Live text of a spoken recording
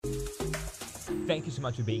thank you so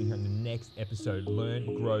much for being here on the next episode,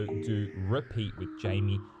 Learn, Grow, Do, Repeat with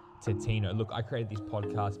Jamie Tatino. Look, I created this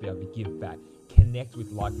podcast to be able to give back, connect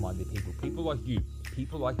with like-minded people like you,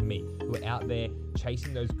 people like me, who are out there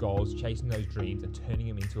chasing those goals, chasing those dreams, and turning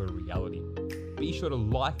them into a reality. Be sure to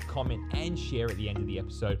like, comment, and share at the end of the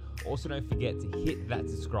episode. Also, don't forget to hit that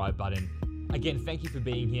subscribe button. Again, thank you for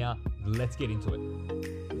being here. Let's get into it.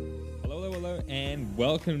 Hello, and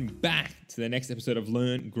welcome back to the next episode of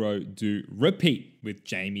Learn, Grow, Do, Repeat with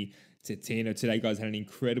Jamie Tatino. Today, guys, had an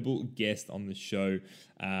incredible guest on the show.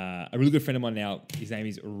 A really good friend of mine now. His name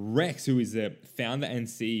is Rex, who is the founder and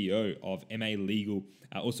CEO of MA Legal,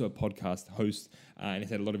 also a podcast host, and has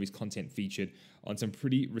had a lot of his content featured on some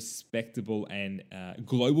pretty respectable and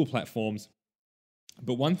global platforms.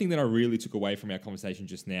 But one thing that I really took away from our conversation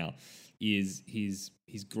just now is his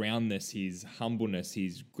groundness, his humbleness,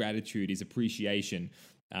 his gratitude, his appreciation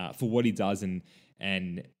for what he does.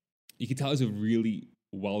 And you can tell he's a really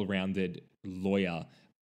well-rounded lawyer.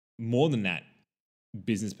 More than that,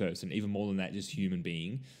 business person, even more than that, just human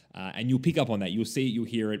being. And you'll pick up on that. You'll see it, you'll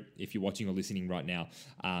hear it if you're watching or listening right now.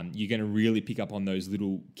 You're going to really pick up on those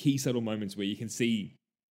little key subtle moments where you can see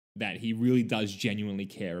that he really does genuinely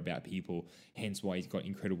care about people, hence why he's got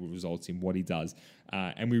incredible results in what he does.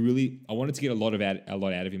 And I wanted to get a lot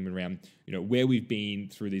out of him around, where we've been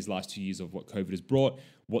through these last 2 years of what COVID has brought,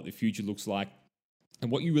 what the future looks like,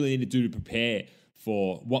 and what you really need to do to prepare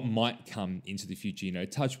for what might come into the future.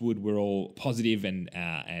 Touch wood, we're all positive and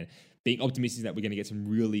being optimistic that we're going to get some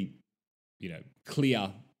really,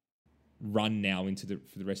 clear run now for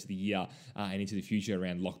the rest of the year and into the future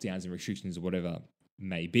around lockdowns and restrictions or whatever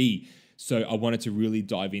may be. So I wanted to really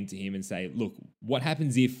dive into him and say, look, what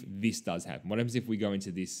happens if this does happen? What happens if we go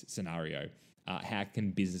into this scenario? How can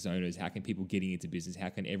business owners, how can people getting into business, how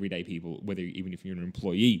can everyday people, even if you're an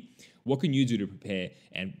employee, what can you do to prepare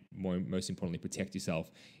and most importantly, protect yourself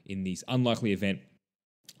in this unlikely event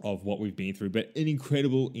of what we've been through? But an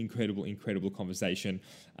incredible conversation.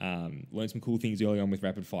 Learned some cool things early on with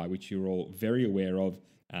Rapid Fire, which you're all very aware of.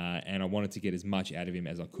 And I wanted to get as much out of him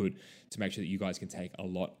as I could to make sure that you guys can take a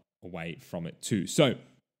lot away from it too. So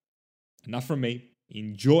enough from me.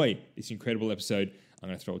 Enjoy this incredible episode. I'm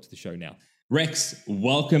going to throw it to the show now. Rex,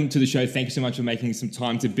 welcome to the show. Thank you so much for making some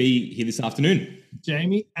time to be here this afternoon.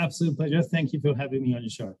 Jamie, absolute pleasure. Thank you for having me on your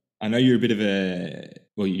show. I know you're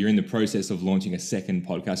you're in the process of launching a second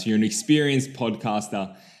podcast. You're an experienced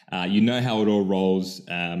podcaster. You know how it all rolls.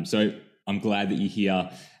 So I'm glad that you're here.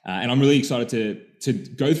 And I'm really excited to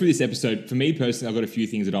go through this episode. For me personally, I've got a few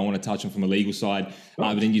things that I want to touch on from a legal side.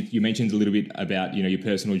 But then you mentioned a little bit about, your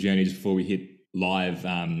personal journey just before we hit live,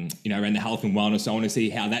 around the health and wellness. So I want to see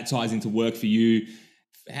how that ties into work for you,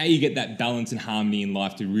 how you get that balance and harmony in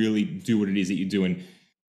life to really do what it is that you're doing.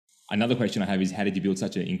 Another question I have is, how did you build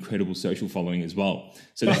such an incredible social following as well?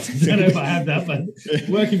 So I don't know if I have that, but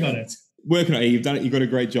working on it. You've done it. You've got a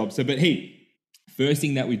great job. So, but hey, first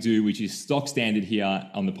thing that we do, which is stock standard here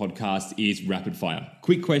on the podcast, is rapid fire.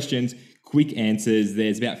 Quick questions, quick answers.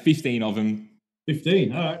 There's about 15 of them.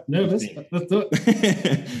 15. All right. Nervous. 15. Let's do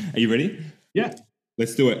it. Are you ready? Yeah.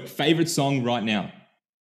 Let's do it. Favorite song right now?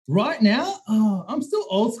 Right now? Oh, I'm still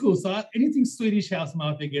old school. So anything Swedish House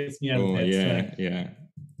Mafia gets me out of bed. Yeah.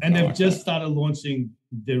 And they've just started launching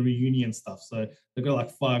the reunion stuff. So they've got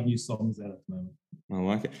like 5 new songs out at the moment. I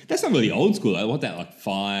like it. That's not really old school. What that, like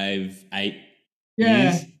 5, 8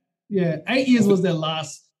 years? Yeah. 8 years was their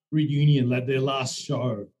last reunion, like their last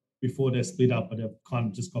show before they split up, but they've kind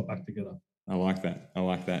of just got back together. I like that.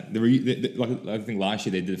 I think last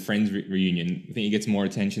year they did the Friends reunion. I think it gets more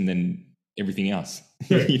attention than everything else.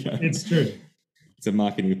 True. It's true. It's a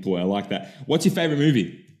marketing ploy. I like that. What's your favorite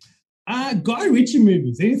movie? Guy Ritchie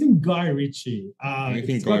movies. Anything Guy Ritchie.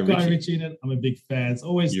 Anything Guy Ritchie in it. I'm a big fan. It's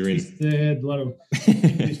always twisted, a lot of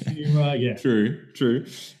humor. Yeah. True.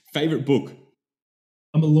 Favorite book?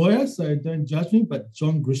 I'm a lawyer, so don't judge me, but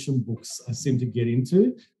John Grisham books I seem to get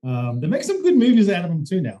into. They make some good movies out of them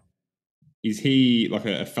too now. Is he like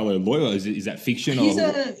a fellow lawyer? Is that fiction?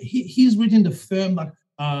 He's written the firm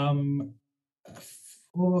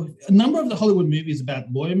for a number of the Hollywood movies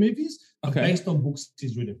about lawyer movies based on books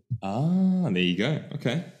he's written. Ah, there you go.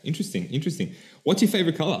 Okay, interesting. What's your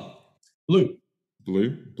favorite color? Blue.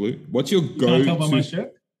 What's your go-to? Can't tell by my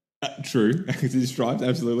shirt. True, it's striped.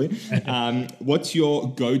 Absolutely. What's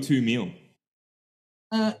your go-to meal?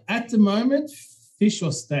 At the moment, fish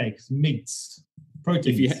or steaks, meats.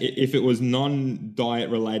 Proteins. If it was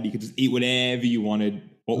non-diet related, you could just eat whatever you wanted.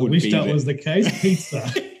 What would be? I wish that was the case.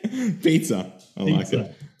 Pizza. Pizza. I like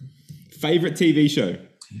it. Favorite TV show?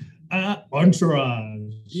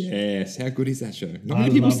 Entourage. Yes, how good is that show? Not I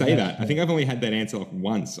many people love say that that. I show. think I've only had that answer like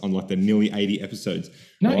once on like the nearly 80 episodes.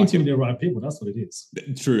 Not I like interviewing the right people. That's what it is.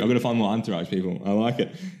 it. True. I've got to find more entourage people. I like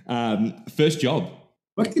it. First job,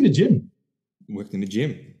 Worked in the gym. worked in the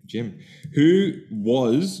gym. Who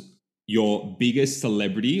was your biggest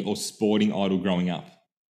celebrity or sporting idol growing up?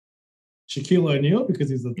 Shaquille O'Neal because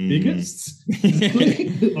he's the Mm. biggest.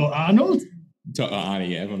 Or Arnold.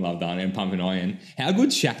 Arnie, yeah, everyone loved Arnie and Pumping Iron. How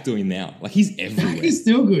good's Shaq doing now? Like he's everywhere. He's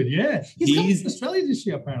still good, yeah. He's coming He's- to Australia this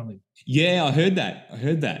year, apparently. Yeah, I heard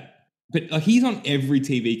that. But like he's on every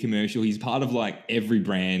TV commercial. He's part of like every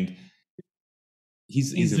brand.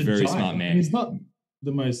 He's a very giant. smart And man. he's not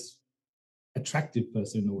the most attractive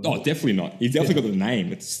person in the world. Oh, definitely not. He's definitely got the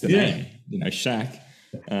name. It's the Yeah. name. You know, Shaq.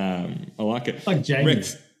 I like it. Like Jamie.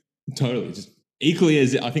 Rex, totally. Just equally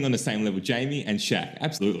as I think on the same level, Jamie and Shaq.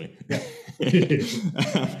 Absolutely.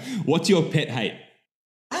 What's your pet hate?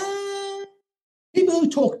 People who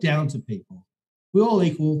talk down to people. We're all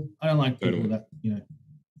equal. I don't like people Totally. that,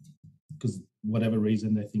 because whatever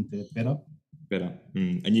reason they think they're better. Better.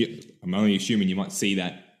 And I'm only assuming you might see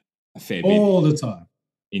that a fair bit All the time.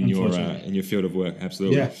 in your unfortunately. field of work.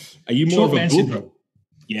 Absolutely. Yeah. Are you more Short of a man book? syndrome.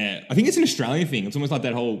 Yeah, I think it's an Australian thing. It's almost like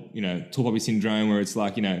that whole, tall poppy syndrome where it's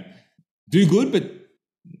like, do good, but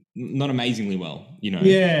not amazingly well,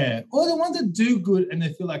 Yeah. Or the ones that do good and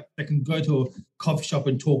they feel like they can go to a coffee shop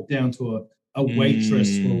and talk down to a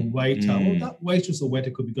waitress or a waiter. Well, that waitress or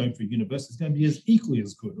waiter could be going for university. It's going to be as equally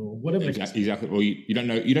as good or whatever. Exactly. Well, you don't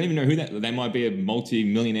know. You don't even know who they might be a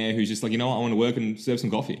multi-millionaire who's just like, I want to work and serve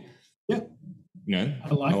some coffee. Yeah. I I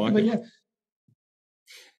like it, but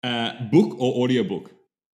yeah. Book or audiobook?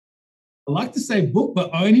 I like to say book,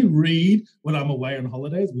 but I only read when I'm away on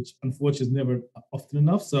holidays, which unfortunately is never often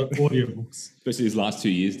enough. So audiobooks. Especially these last 2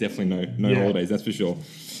 years, definitely no Yeah. holidays, that's for sure.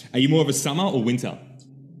 Are you more of a summer or winter?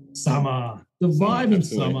 Summer. The vibe in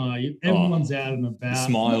absolutely. summer. Everyone's out and about.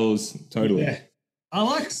 Smiles, totally. Yeah. I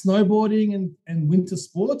like snowboarding and winter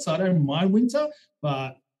sports. I don't mind winter,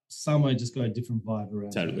 but summer just got a different vibe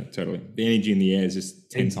around. Totally. The energy in the air is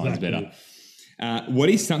just 10 times better. What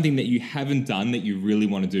is something that you haven't done that you really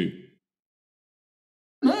want to do?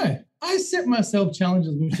 No, I set myself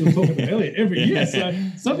challenges, which we were talking about earlier, every year. So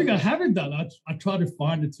something I haven't done, I try to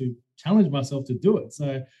find it to challenge myself to do it.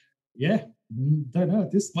 So yeah, don't know.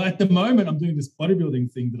 At the moment, I'm doing this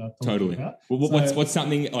bodybuilding thing that I talked about. Well, what's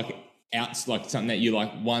something like something that you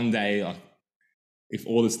like one day, like if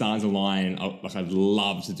all the stars align, I'd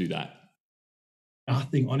love to do that. I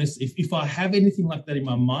think honestly, if I have anything like that in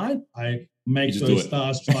my mind, I make those it.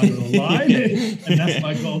 stars try to align, and that's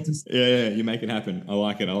my goal to. Yeah, you make it happen. I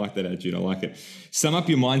like it. I like that attitude. I like it. Sum up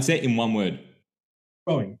your mindset in one word.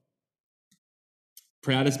 Growing.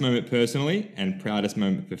 Proudest moment personally and proudest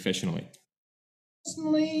moment professionally.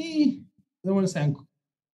 Personally, I don't want to sound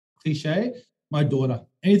cliche. My daughter.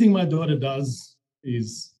 Anything my daughter does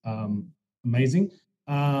is amazing.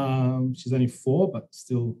 She's only 4, but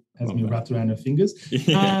still has me wrapped around her fingers.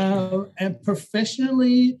 And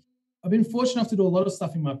professionally, I've been fortunate enough to do a lot of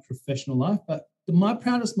stuff in my professional life, but my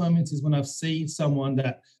proudest moments is when I've seen someone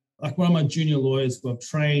that, like one of my junior lawyers who I've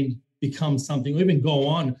trained, become something, or even go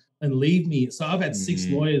on and leave me. So I've had 6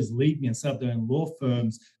 lawyers leave me and set up their own law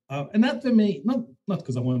firms. And that for me, not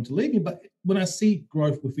because I want them to leave me, but when I see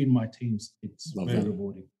growth within my teams, it's very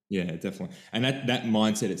rewarding. Yeah, definitely. And that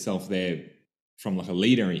mindset itself there, from like a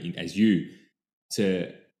leader as you,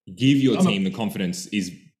 to give your team the confidence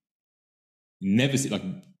is never see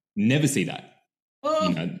that. Oh,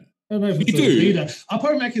 you know, I don't know if it's you a do. leader. I'll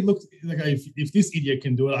probably make it look like if this idiot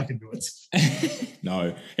can do it, I can do it.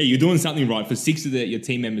 No. Hey, you're doing something right. For 6 of your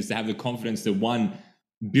team members to have the confidence to, one,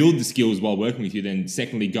 build the skills while working with you, then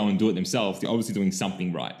secondly, go and do it themselves. They're obviously doing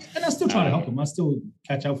something right. And I still try to help them. I still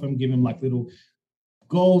catch up with them, give them like little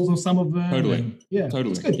goals on some of them. Totally. And yeah,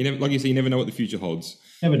 Totally. it's good. You never, like you say, you never know what the future holds.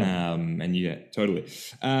 Never know. And yeah, totally.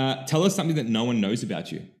 Tell us something that no one knows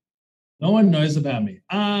about you. No one knows about me.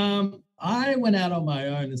 I went out on my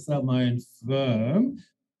own and set up my own firm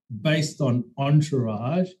based on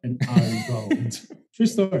Entourage and Ari Gold. True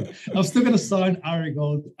story. I'm still going to sign Ari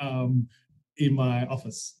Gold in my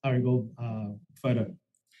office. Ari Gold photo.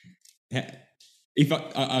 If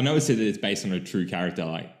I know it said that it's based on a true character,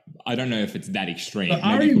 like I don't know if it's that extreme. But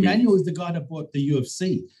Ari Emanuel is the guy that bought the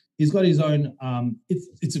UFC. He's got his own.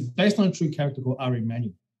 It's based on a true character called Ari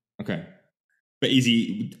Emanuel. Okay, but is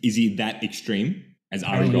he that extreme as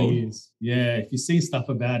Ari Gold? He is. Yeah, if you see stuff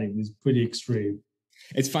about him, he's pretty extreme.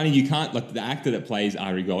 It's funny, you can't, like the actor that plays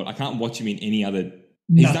Ari Gold, I can't watch him in any other.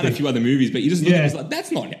 He's done a few other movies, but you just look at him, it's like,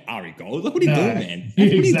 that's not Ari Gold. Like, what are you doing, man? What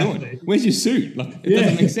are you doing? Where's your suit? Like, it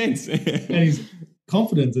doesn't make sense. And he's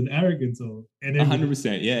confidence and arrogance and everything.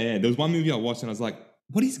 100%. Yeah. There was one movie I watched and I was like,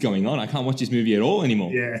 what is going on? I can't watch this movie at all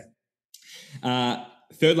anymore. Yeah.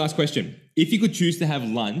 Third last question. If you could choose to have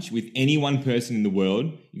lunch with any one person in the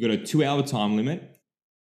world, you got a 2-hour time limit.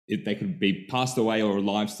 If they could be passed away or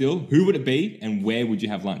alive still, who would it be and where would you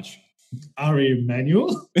have lunch? Ari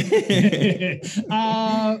Emanuel.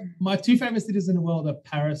 My two favorite cities in the world are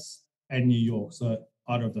Paris and New York. So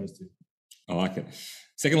either of those two. I like it.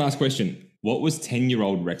 Second last question. What was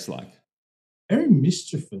 10-year-old Rex like? Very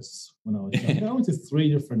mischievous when I was young. I went to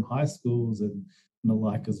 3 different high schools and the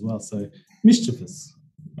like as well. So mischievous.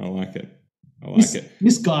 I like it.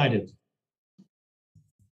 Misguided.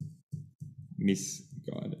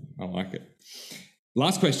 Misguided. I like it.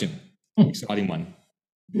 Last question. Exciting one.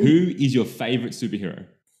 Who is your favorite superhero?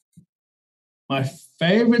 My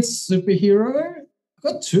favorite superhero? I've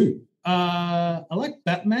got 2. I like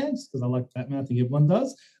Batman because I like Batman. I think everyone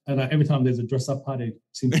does. And every time there's a dress-up party, it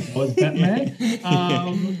seems to always Batman.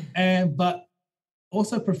 But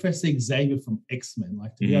also Professor Xavier from X-Men.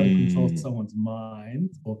 Like to be able to control someone's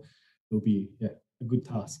mind, or it'll be a good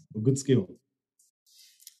task, a good skill.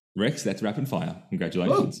 Rex, that's rapid fire.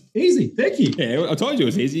 Congratulations. Oh, easy. Thank you. Yeah, I told you it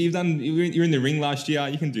was easy. You're in the ring last year.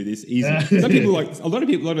 You can do this easy. Some people a lot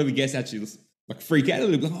of the guests actually like freak out a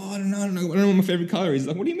little bit. Like, oh, I don't know what my favorite color is.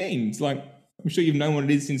 Like, what do you mean? It's like, I'm sure you've known what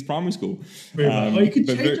it is since primary school. You could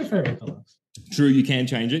change your favorite color. True, you can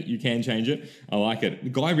change it. I like it. The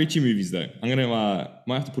Guy Ritchie movies, though. I'm gonna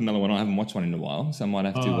might have to put another one on. I haven't watched one in a while, so I might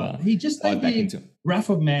have to. He just dive back into Wrath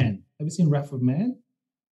of Man. Have you seen Wrath of Man?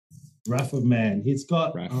 Wrath of Man. He's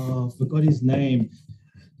got. I forgot his name.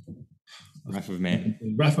 Wrath of Man.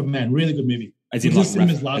 Wrath of Man. Really good movie. As in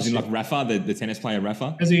like Rafa, the tennis player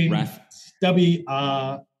Rafa. As in Wrath.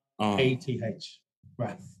 WRATH.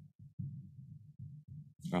 Wrath.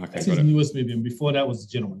 Okay, that's his newest movie, and before that was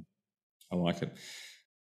The Gentleman. I like it.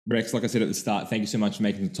 Rex, like I said at the start, thank you so much for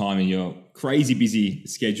making the time in your crazy busy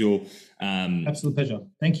schedule. Absolute pleasure.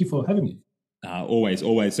 Thank you for having me. Always.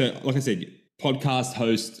 So, like I said, podcast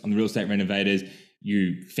host on the Real Estate Renovators.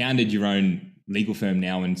 You founded your own legal firm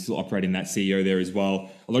now and still operating that CEO there as well.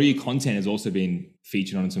 A lot of your content has also been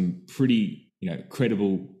featured on some pretty,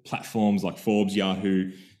 credible platforms like Forbes,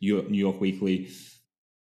 Yahoo, New York Weekly.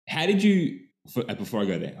 How did you? Before I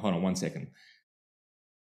go there, hold on 1 second.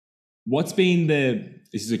 This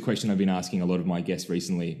is a question I've been asking a lot of my guests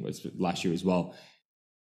recently, last year as well.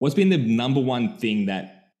 What's been the number one thing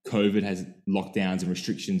that COVID has, lockdowns and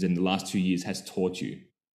restrictions in the last 2 years, has taught you?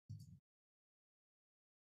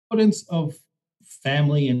 Importance of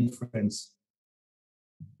family and friends.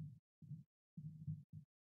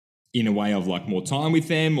 In a way of like more time with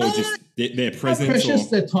them, or just their presence? How precious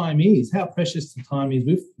their time is. How precious the time is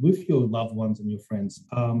with your loved ones and your friends.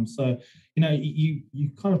 So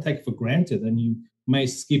you kind of take it for granted, and you may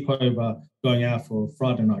skip over going out for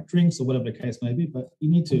Friday night drinks or whatever the case may be. But you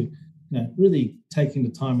need to really taking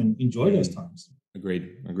the time and enjoy those times.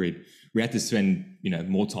 Agreed. We had to spend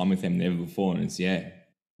more time with them than ever before, and it's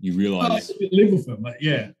you realize live with them,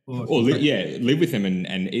 live with them,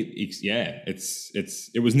 and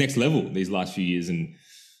it was next level these last few years, and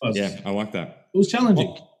I like that. It was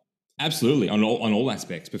challenging. Absolutely, on all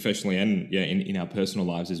aspects, professionally and in our personal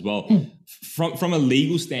lives as well. From a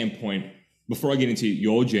legal standpoint, before I get into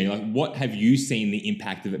your journey, like what have you seen the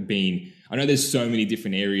impact of it being? I know there's so many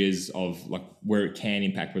different areas of like where it can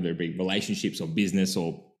impact, whether it be relationships or business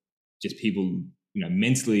or just people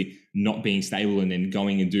mentally not being stable and then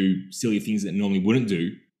going and do silly things that normally wouldn't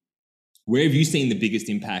do. Where have you seen the biggest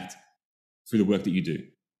impact through the work that you do?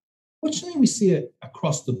 Fortunately, we see it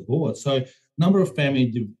across the board. So number of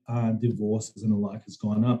family divorces and the like has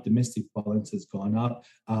gone up. Domestic violence has gone up.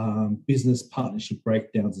 Business partnership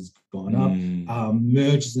breakdowns has gone up.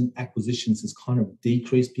 Mergers and acquisitions has kind of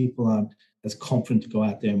decreased. People aren't as confident to go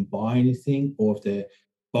out there and buy anything, or if they're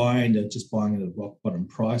buying, they're just buying at a rock bottom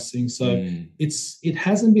pricing. So it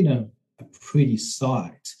hasn't been a pretty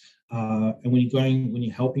sight. And when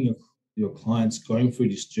you're helping your clients going through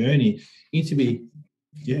this journey, you need to be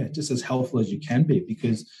just as helpful as you can be,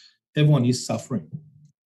 because everyone is suffering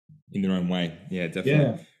in their own way. Yeah, definitely.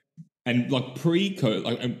 Yeah. And like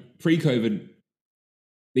pre-COVID,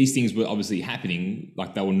 these things were obviously happening,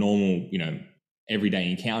 like they were normal, everyday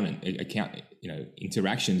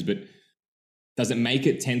interactions, but does it make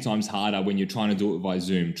it 10 times harder when you're trying to do it via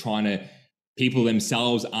Zoom? People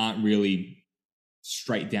themselves aren't really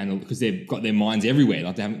straight down, because they've got their minds everywhere.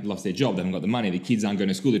 Like they haven't lost their job, they haven't got the money, the kids aren't going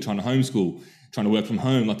to school, they're trying to homeschool, trying to work from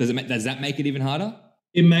home. Like does that make it even harder?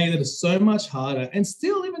 It made it so much harder, and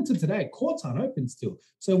still even to today, courts aren't open still.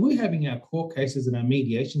 So we're having our court cases and our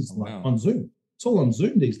mediations on Zoom. it's all on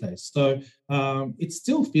Zoom these days. So it's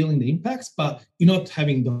still feeling the impacts, but you're not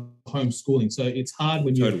having the homeschooling. So it's hard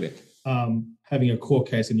when you're having a court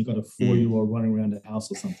case and you've got a 4-year-old running around the house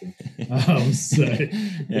or something. And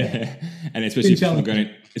especially if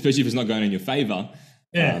it's not going in your favor,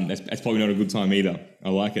 that's probably not a good time either. I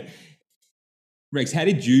like it. Rex, how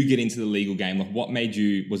did you get into the legal game? Like, what made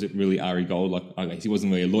you? Was it really Ari Gold? Like, I guess he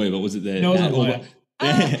wasn't really a lawyer, but was it the? No, I wasn't a lawyer.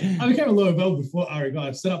 I became a lawyer well before Ari Gold.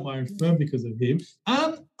 I set up my own firm because of him.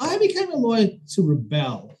 I became a lawyer to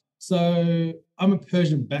rebel. So I'm a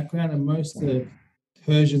Persian background, and most of the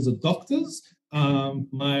Persians are doctors.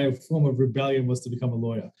 My form of rebellion was to become a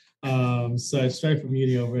lawyer. So straight from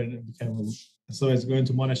uni over and became so I was going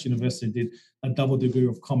to Monash University, did a double degree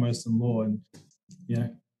of commerce and law, and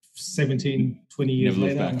 17, 20 years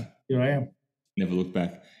later, here I am. Never looked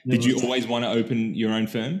back. Did you always want to open your own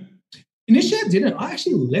firm? Initially, I didn't. I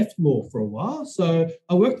actually left law for a while. So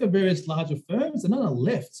I worked at various larger firms and then I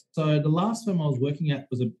left. So the last firm I was working at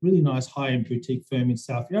was a really nice high-end boutique firm in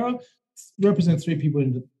South Yarra. Represent 3 people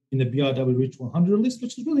in the BRW Rich 100 list,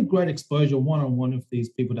 which is really great exposure one-on-one with these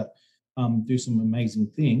people that do some amazing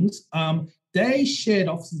things. They shared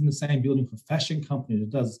offices in the same building for a fashion company that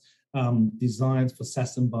does designs for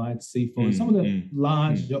Sass & Bide, Seafoam, some of the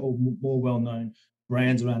larger or more well-known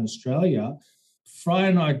brands around Australia.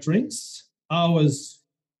 Friday night drinks. I was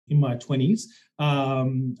in my 20s,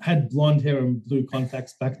 had blonde hair and blue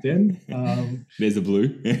contacts back then. There's a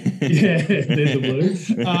blue. Yeah, there's a blue.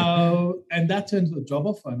 And that turned into a job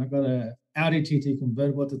offer. And I got an Audi TT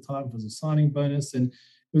convertible at the time. It was a signing bonus. And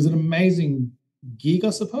it was an amazing gig, I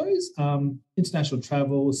suppose. International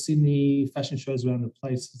travel, Sydney, fashion shows around the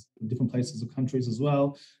places, different places of countries as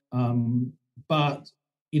well. But,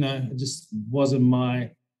 it just wasn't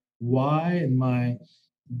my why. And my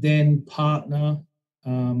then partner,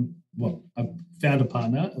 I found a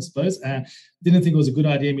partner, I suppose. Didn't think it was a good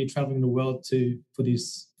idea, me traveling the world for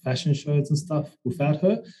these fashion shows and stuff without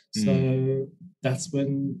her. So that's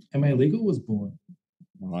when MA Legal was born.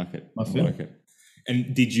 I like it. My firm. I like it.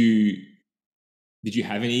 And did you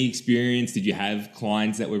have any experience? Did you have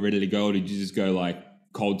clients that were ready to go? Or did you just go like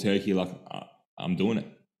cold turkey, like, I'm doing it?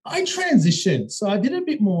 I transitioned. So I did a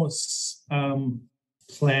bit more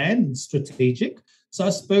planned and strategic. So I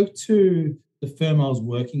spoke to the firm I was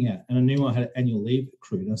working at and I knew I had annual leave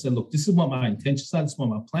accrued. And I said, look, this is what my intentions are. This is what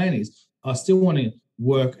my plan is. I still want to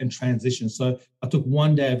work and transition. So I took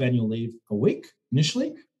 1 day of annual leave a week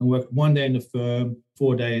initially and worked 1 day in the firm,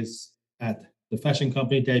 4 days at the fashion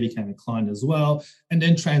company. They became a client as well, and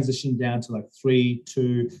then transitioned down to like 3,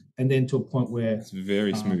 2, and then to a point where it's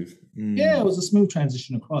very smooth. Yeah, it was a smooth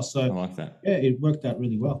transition across. So I like that. Yeah, it worked out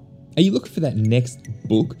really well. Are you looking for that next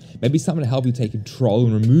book? Maybe something to help you take control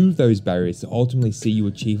and remove those barriers to ultimately see you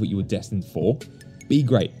achieve what you were destined for? Be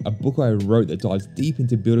Great, a book I wrote that dives deep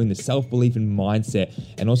into building the self-belief and mindset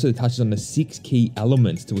and also touches on the 6 key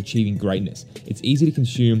elements to achieving greatness. It's easy to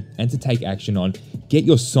consume and to take action on. Get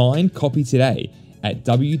your signed copy today at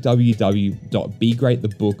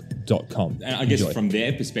www.begreatthebook.com. And I guess from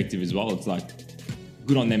their perspective as well, it's like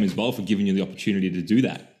good on them as well for giving you the opportunity to do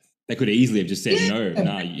that. They could easily have just said,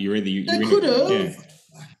 you're either... They could have. Yeah.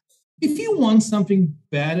 If you want something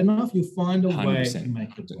bad enough, you find a 100%. Way to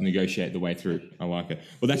make it work. Negotiate the way through. I like it.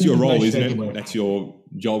 Well, that's your role, isn't it? That's your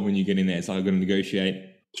job when you get in there. It's like, I've got to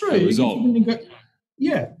negotiate the result.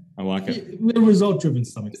 Yeah. I like it. We're result-driven to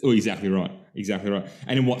some extent. Oh, exactly right. Exactly right.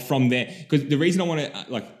 And then what from there? Because the reason I want to,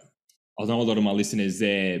 I know a lot of my listeners,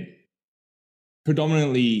 they're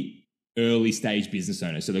predominantly early stage business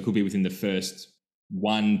owners. So they could be within the first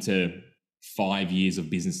 1 to 5 years of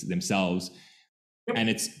business themselves. Yep. And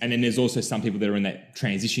then there's also some people that are in that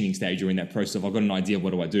transitioning stage or in that process of, I've got an idea,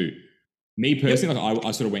 what do I do? Me personally,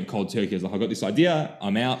 I sort of went cold turkey. I was like, I got this idea,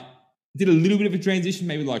 I'm out. Did a little bit of a transition,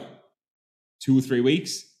 maybe like 2 or 3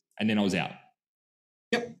 weeks, and then I was out.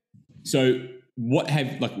 Yep. So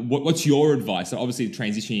what's your advice? So obviously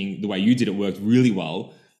transitioning the way you did it worked really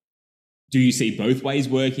well. Do you see both ways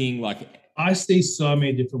working? I see so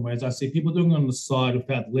many different ways. I see people doing it on the side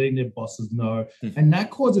without letting their bosses know. And that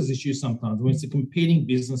causes issues sometimes. When it's a competing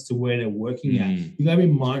business to where they're working at, you got to be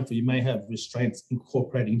mindful. You may have restraints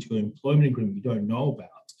incorporated into your employment agreement you don't know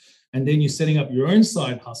about. And then you're setting up your own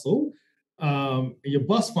side hustle. Your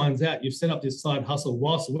boss finds out you've set up this side hustle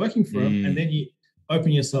whilst working for him, and then you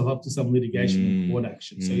open yourself up to some litigation and court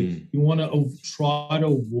action. So you want to try to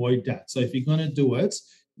avoid that. So if you're going to do it,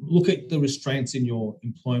 look at the restraints in your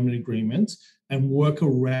employment agreement and work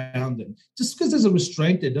around them. Just because there's a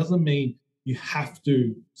restraint there doesn't mean you have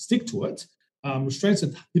to stick to it. restraints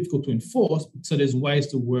are difficult to enforce, so there's ways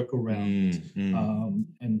to work around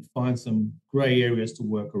and find some grey areas to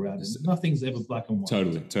work around. And nothing's ever black and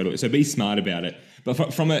white. Totally. So be smart about it. But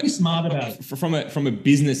be smart about it. From a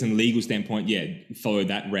business and legal standpoint, follow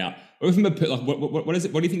that route. Or from what is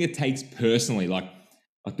it? What do you think it takes personally? Like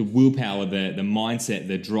the willpower, the mindset,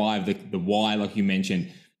 the drive, the why, like you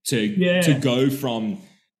mentioned, to go from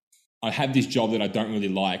I have this job that I don't really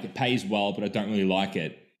like. It pays well, but I don't really like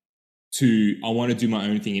it. To I want to do my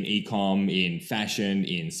own thing in e-com, in fashion,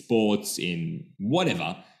 in sports, in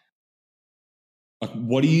whatever. Like,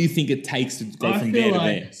 what do you think it takes to go from there to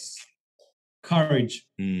there? Courage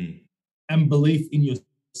and belief in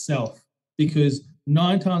yourself, because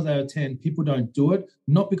 9 times out of 10, people don't do it,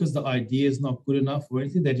 not because the idea is not good enough or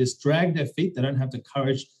anything. They just drag their feet. They don't have the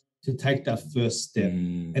courage to take that first step.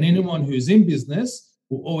 And anyone who's in business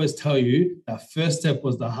will always tell you that first step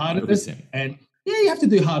was the hardest. 100%. And you have to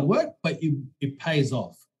do hard work, but it pays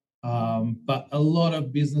off. But a lot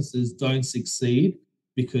of businesses don't succeed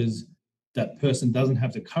because that person doesn't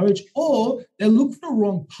have the courage, or they look for the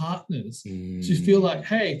wrong partners to feel like,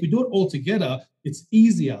 hey, if we do it all together, it's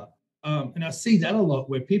easier. And I see that a lot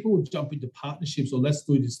where people will jump into partnerships or let's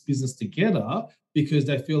do this business together because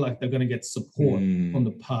they feel like they're going to get support from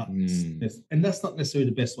the partners. And that's not necessarily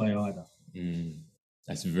the best way either.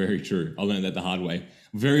 That's very true. I learned that the hard way.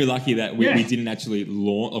 Very lucky that we didn't actually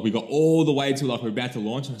launch. Like we got all the way to like we're about to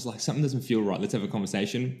launch, and I was like, something doesn't feel right. Let's have a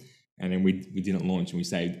conversation. And then we didn't launch, and we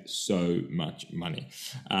saved so much money.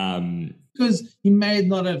 Because you may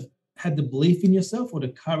not have had the belief in yourself or the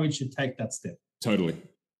courage to take that step. Totally.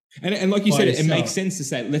 And like you said, it makes sense to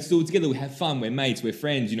say, let's do it together. We have fun. We're mates. We're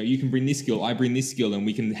friends. You know, you can bring this skill. I bring this skill, and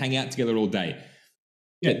we can hang out together all day.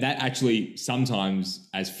 Yeah. But that actually sometimes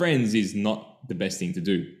as friends is not the best thing to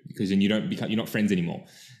do, because then you're not friends anymore.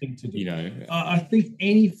 You know, I think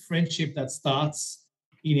any friendship that starts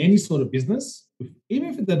in any sort of business, even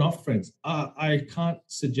if they're not friends, I can't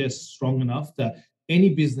suggest strong enough that any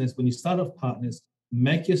business, when you start off partners,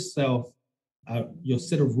 make yourself your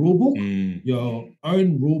set of rule book, your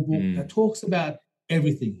own rule book that talks about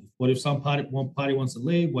everything. What if one party wants to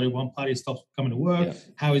leave? What if one party stops coming to work? Yeah.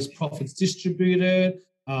 How is profits distributed?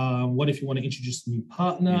 What if you want to introduce a new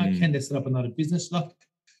partner? Can they set up another business? Like,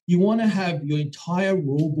 you want to have your entire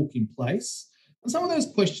rule book in place. And some of those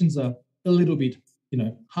questions are a little bit,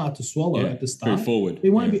 hard to swallow at the start. Very forward.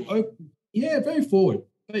 You want to be open. Yeah, very forward.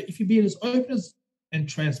 But if you be as open and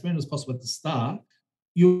transparent as possible at the start,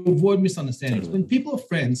 you avoid misunderstandings. Totally. When people are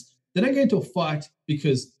friends, they don't get into a fight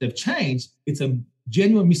because they've changed. It's a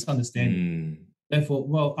genuine misunderstanding. Therefore,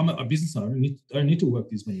 well, I'm a business owner. I don't need to work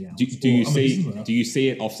this many hours. Do you see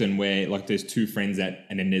it often where like there's two friends and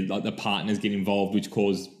then there's like the partners get involved, which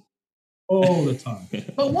cause all the time.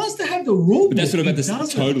 But once they have the rule, but that's sort of about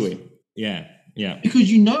the totally. Yeah.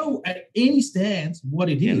 Because at any stance what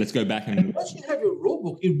it is. Yeah, let's go back and once you have your rule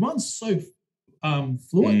book, it runs so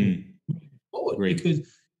fluently forward. Agreed. Because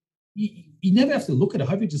you never have to look at it. I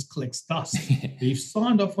hope it just collects dust. You've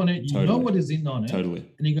signed off on it. You know what is in on it. Totally.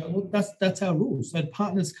 And you go, well, that's our rules. So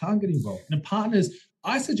partners can't get involved. And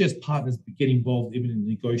I suggest partners get involved even in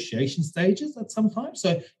negotiation stages at some time.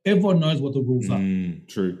 So everyone knows what the rules are.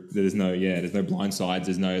 True. There's no blind sides.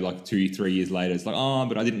 There's no like 2-3 years later. It's like,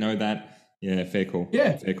 but I didn't know that. Yeah, fair call.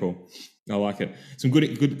 Yeah. Fair call. I like it. Some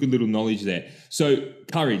good little knowledge there. So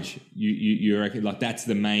courage, you reckon like that's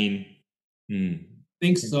the main...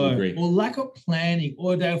 think so, or lack of planning,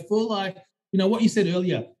 or they feel like, what you said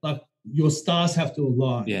earlier, like your stars have to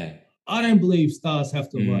align. Yeah. I don't believe stars have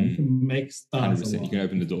to align. You can make stars 100%. align. You can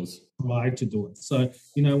open the doors. Try to do it. So,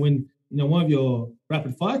 when, one of your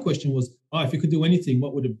rapid fire question was, if you could do anything,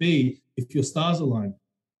 what would it be if your stars align?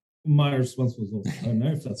 My response was, I don't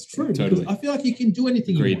know if that's true. Totally. Because I feel like you can do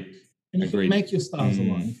anything Agreed. you want. And you can make your stars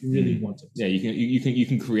align if you really want it. Yeah, you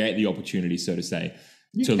can create the opportunity, so to say.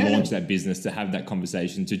 Launch that business, to have that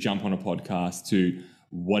conversation, to jump on a podcast, to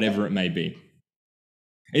whatever it may be.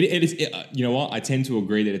 It is, you know what? I tend to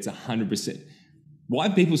agree that it's 100%. Why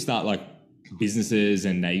people start like businesses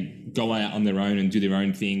and they go out on their own and do their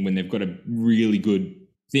own thing when they've got a really good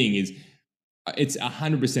thing is it's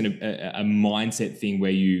 100% a mindset thing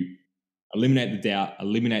where you eliminate the doubt,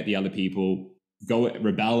 eliminate the other people, go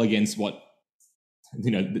rebel against what,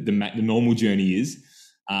 the normal journey is.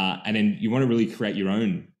 And then you want to really create your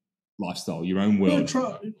own lifestyle, your own world.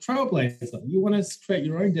 Trailblazer. You want to create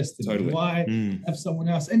your own destiny. Totally. Why have someone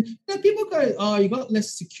else? And people go, you got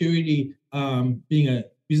less security being a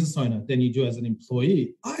business owner than you do as an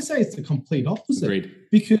employee. I say it's the complete opposite. Agreed.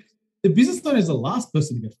 Because the business owner is the last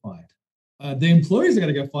person to get fired. The employees are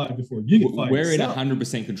going to get fired before you get fired. We're in yourself.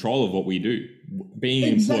 100% control of what we do. Being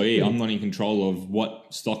an employee, I'm not in control of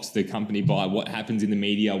what stocks the company buy, what happens in the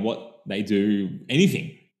media, what they do,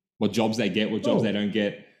 anything, what jobs they get, what jobs they don't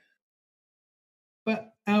get.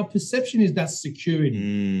 But our perception is that's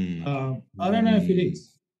security. I don't know if it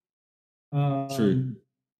is. True.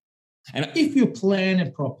 And if you plan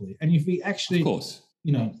it properly, and if you actually, of course,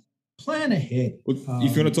 plan ahead. Well,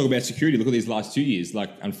 if you want to talk about security, look at these last 2 years. Like,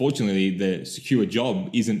 unfortunately, the secure job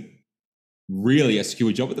isn't really a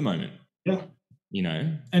secure job at the moment. Yeah.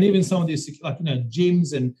 And even some of these,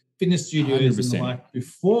 gyms and fitness studios 100%. And like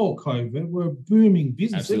before COVID were booming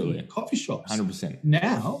business. Absolutely. Coffee shops. 100%.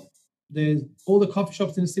 Now, there's all the coffee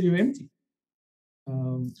shops in the city are empty.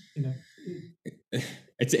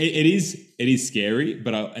 It is scary,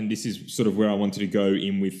 but and this is sort of where I wanted to go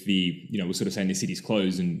in with the, we're sort of saying the city's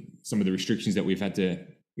closed and some of the restrictions that we've had to,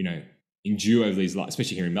 endure over these,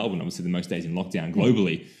 especially here in Melbourne, obviously the most days in lockdown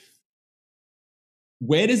globally.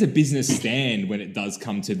 Where does a business stand when it does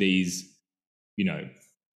come to these,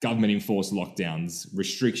 government enforced lockdowns,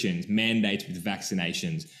 restrictions, mandates with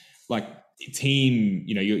vaccinations, like team,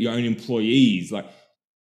 your own employees, like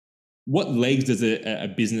what legs does a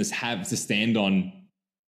business have to stand on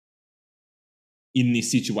in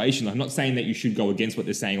this situation? I'm not saying that you should go against what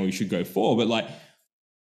they're saying or you should go for, but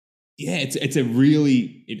it's a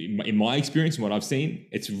really, in my experience and what I've seen,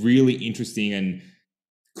 it's really interesting and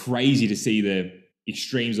crazy to see the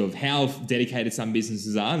extremes of how dedicated some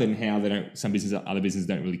businesses are and how other businesses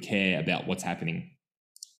don't really care about what's happening.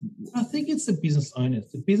 I think it's the business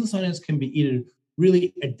owners. The business owners can be either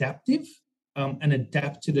really adaptive and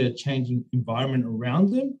adapt to the changing environment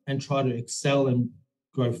around them and try to excel and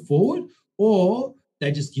go forward, or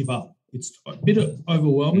they just give up. It's a bit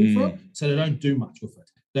overwhelming for them, so they don't do much with it.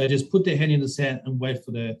 They just put their hand in the sand and wait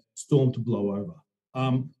for the storm to blow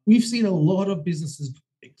over. We've seen a lot of businesses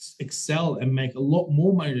excel and make a lot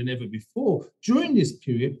more money than ever before during this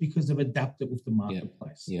period because they've adapted with the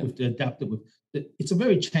marketplace. It's a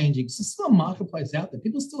very changing. It's still a marketplace out there.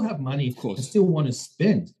 People still have money and still want to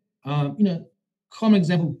spend. Common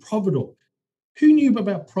example, Providor. Who knew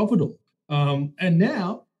about Providor? And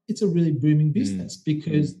now it's a really booming business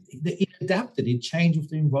because it adapted, it changed with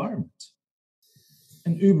the environment.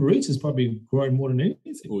 And Uber Eats has probably grown more than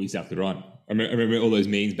anything. Well, exactly right. I remember all those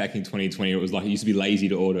memes back in 2020. It was like it used to be lazy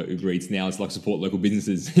to order Uber Eats. Now it's like support local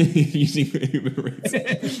businesses using Uber Eats.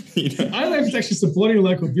 I don't know if it's actually supporting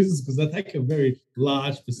local business because they take a very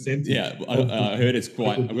large percentage. Yeah, I heard it's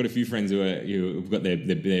quite. I've got a few friends who've got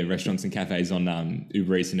their restaurants and cafes on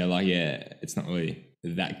Uber Eats, and they're like, yeah, it's not really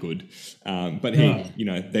that good. But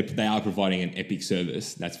they are providing an epic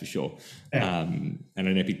service, that's for sure, and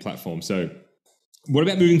an epic platform. So what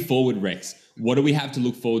about moving forward, Rex? What do we have to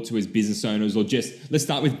look forward to as business owners, or just let's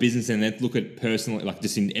start with business and then look at personal, like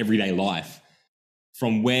just in everyday life,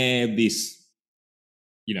 from where this,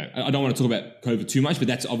 I don't want to talk about COVID too much, but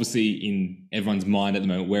that's obviously in everyone's mind at the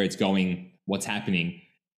moment, where it's going, what's happening.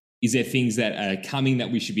 Is there things that are coming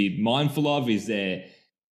that we should be mindful of? Is there,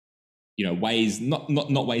 ways,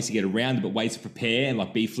 not ways to get around it, but ways to prepare and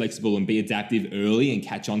like be flexible and be adaptive early and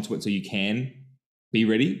catch on to it so you can be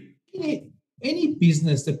ready? Any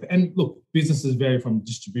business and look, businesses vary from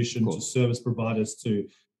distribution to service providers to,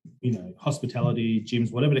 hospitality,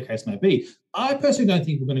 gyms, whatever the case may be. I personally don't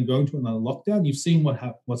think we're going to go into another lockdown. You've seen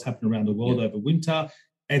what's happened around the world over winter.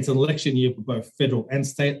 And it's an election year for both federal and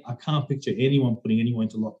state. I can't picture anyone putting anyone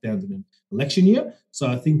into lockdowns in an election year. So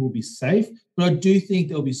I think we'll be safe. But I do think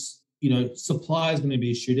there'll be, supply is going to be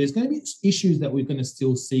an issue. There's going to be issues that we're going to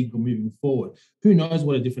still see moving forward. Who knows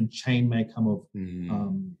what a different chain may come of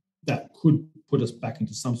that could put us back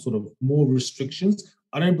into some sort of more restrictions.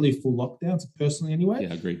 I don't believe full lockdowns, personally anyway.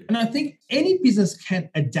 Yeah, agreed. And I think any business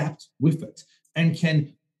can adapt with it and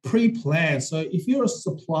can pre-plan. So if you're a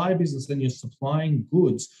supply business and you're supplying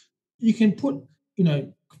goods, you can put,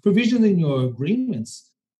 provision in your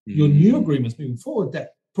agreements, your new agreements moving forward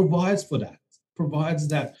that provides for that, provides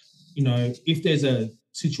that, if there's a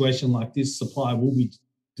situation like this, supply will be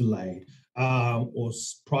delayed. Or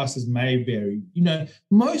prices may vary.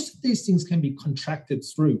 Most of these things can be contracted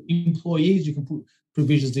through employees. You can put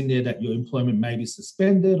provisions in there that your employment may be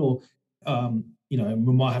suspended, or we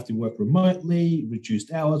might have to work remotely,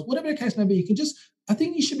 reduced hours, whatever the case may be. I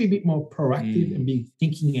think you should be a bit more proactive and be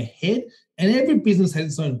thinking ahead. And every business has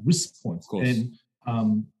its own risk points, and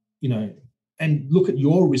and look at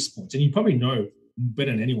your risk points. And you probably know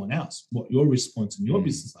better than anyone else what your risk points in your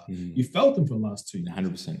business are. You felt them for the last 2 years.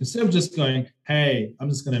 100%. Instead of just going, hey, I'm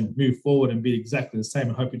just going to move forward and be exactly the same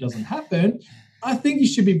and hope it doesn't happen, I think you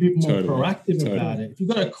should be a bit more proactive about it. If you've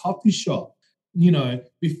got a coffee shop,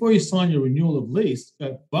 before you sign your renewal of lease,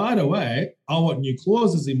 go, by the way, I want new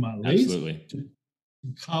clauses in my lease Absolutely. to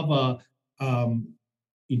cover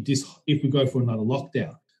if we go for another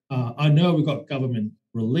lockdown. I know we've got government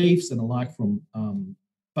reliefs and the like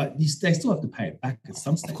but they still have to pay it back at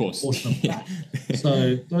some stage. Of course. Portion of that.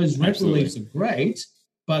 So those rent reliefs are great,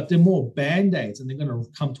 but they're more band-aids and they're going to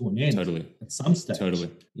come to an end at some stage. Totally.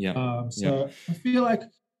 Yeah. I feel like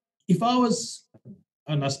if I was,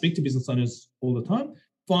 and I speak to business owners all the time,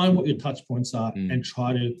 find what your touch points are and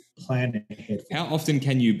try to plan ahead. How often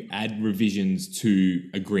can you add revisions to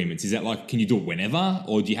agreements? Is that like, can you do it whenever,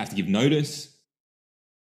 or do you have to give notice?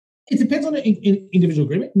 It depends on the individual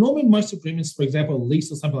agreement. Normally, most agreements, for example, a lease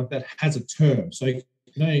or something like that, has a term. So,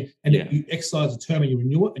 you exercise the term and you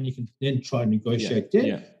renew it, and you can then try and negotiate debt.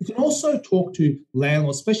 Yeah. You can also talk to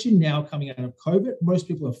landlords, especially now coming out of COVID. Most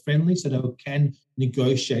people are friendly, so they can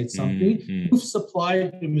negotiate something. With supply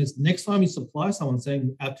agreements, next time you supply someone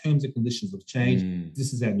saying our terms and conditions have changed,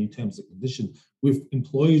 this is our new terms and conditions. With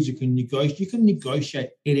employees, you can negotiate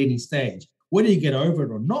at any stage. Whether you get over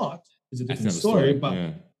it or not is a different story.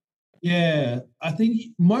 But I think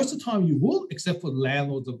most of the time you will, except for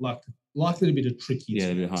landlords of likely to be the trickiest.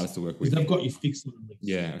 Yeah, a bit hardest to work with. They've got you fixed on the lease.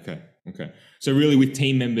 Yeah, okay. So really with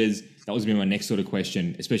team members, that was my next sort of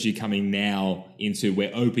question, especially coming now into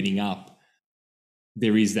we're opening up,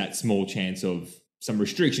 there is that small chance of some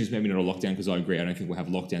restrictions, maybe not a lockdown, because I agree, I don't think we'll have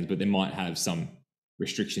lockdowns, but they might have some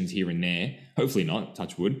restrictions here and there. Hopefully not,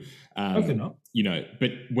 touch wood. Hopefully not.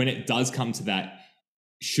 But when it does come to that,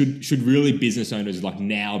 should really business owners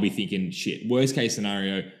now be thinking, shit, worst case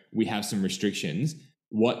scenario, we have some restrictions.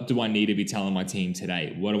 What do I need to be telling my team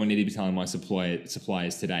today? What do I need to be telling my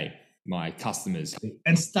suppliers today, my customers?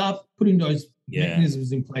 And start putting those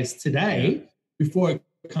mechanisms in place today before it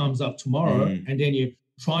comes up tomorrow. And then you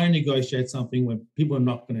try and negotiate something when people are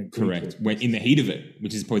not going to. Correct. When in the heat of it,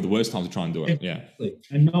 which is probably the worst time to try and do it. Exactly.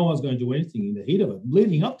 And no one's going to do anything in the heat of it.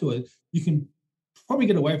 Leading up to it, you can probably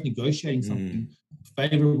get away with negotiating something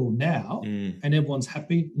favorable now, and everyone's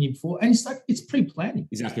happy and it's pre-planning.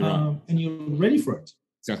 Exactly right. And you're ready for it.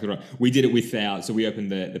 Exactly right. We did it with so we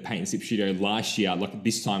opened the Paint and Sip studio last year,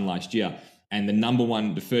 this time last year. And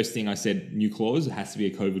the first thing I said, new clause, it has to be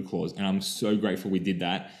a COVID clause. And I'm so grateful we did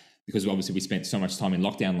that, because obviously we spent so much time in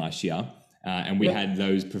lockdown last year, and we had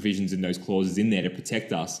those provisions and those clauses in there to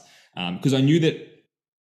protect us. Because I knew that,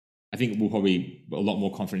 I think we're probably a lot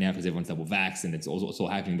more confident now because everyone's double vaxxed and it's all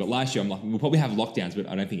happening. But last year, I'm like, we'll probably have lockdowns, but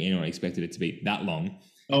I don't think anyone expected it to be that long.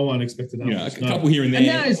 No one expected that. A couple here and there. And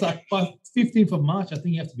now it's by 15th of March, I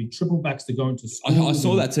think you have to be triple vaxxed to go into school. I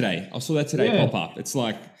saw that today. Pop up. It's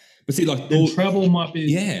like, but see, travel might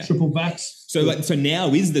be triple vaxxed. So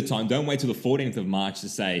now is the time. Don't wait till the 14th of March to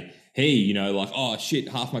say, hey, oh shit,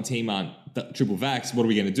 half my team aren't triple vaxxed. What are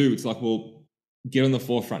we going to do? It's like, well, get on the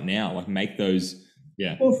forefront now. Make those.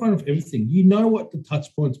 Yeah. Forefront of everything. You know what the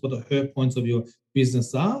touch points, what the hurt points of your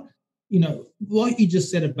business are. Like you just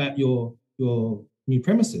said about your new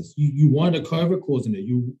premises. You want a COVID clause in there.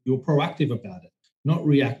 You're proactive about it, not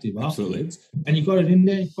reactive afterwards. And you got it in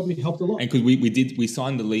there, it probably helped a lot. And because we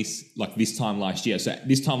signed the lease this time last year. So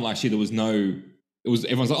this time last year there was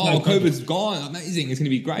everyone's like, COVID's gone, amazing, it's gonna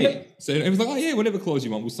be great. Yep. So everyone's like, oh yeah, whatever clause you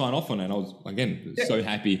want, we'll sign off on it. And I was so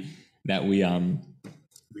happy that we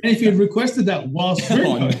And if you had requested that whilst you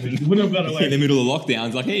wouldn't have got away. In the middle of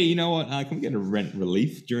lockdowns, like, hey, you know what? Can we get a rent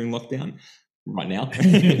relief during lockdown? Right now?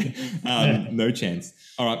 No chance.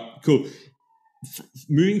 All right, cool.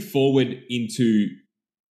 Moving forward into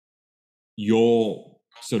your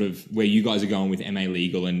sort of where you guys are going with MA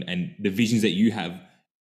Legal and the visions that you have,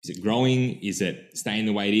 is it growing? Is it staying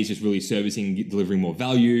the way it is, just really servicing, delivering more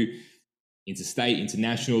value, interstate,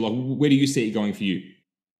 international? Where do you see it going for you?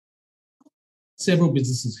 Several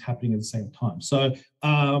businesses happening at the same time. So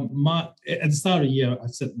at the start of the year, I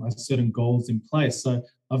set my certain goals in place. So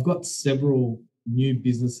I've got several new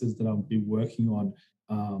businesses that I'll be working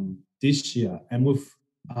on this year. And with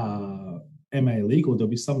MA Legal, there'll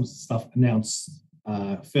be some stuff announced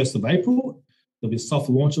 1st of April. There'll be a soft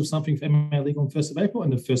launch of something for MA Legal on 1st of April,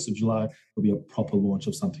 and the 1st of July will be a proper launch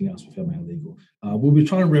of something else with MA Legal. We'll be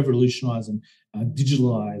trying to revolutionize and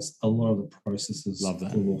digitalize a lot of the processes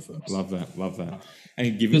for law firms. Love that.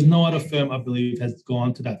 And because no other firm, I believe, has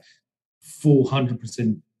gone to that full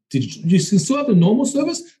 100% digital. You can still have the normal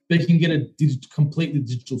service, but you can get a completely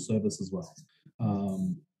digital service as well,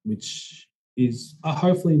 which is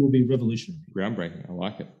hopefully will be revolutionary. Groundbreaking. I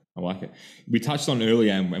like it. We touched on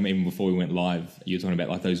earlier, and even before we went live, you were talking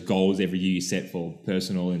about those goals every year you set for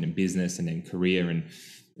personal and in business and then career. And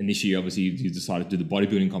this year, obviously, you decided to do the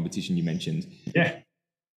bodybuilding competition you mentioned. Yeah.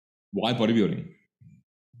 Why bodybuilding?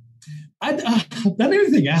 I've done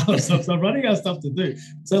everything else. So I'm running out of stuff to do.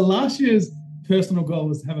 So last year's personal goal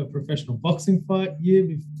was to have a professional boxing fight. Year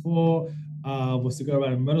before was to go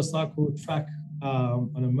around a motorcycle track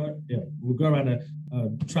we'll go around a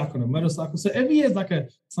track on a motorcycle. So every year is like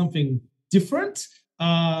something different.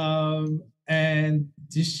 And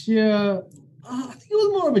this year, I think it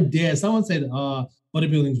was more of a dare. Someone said,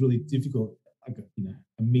 bodybuilding is really difficult. I got,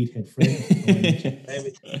 a meathead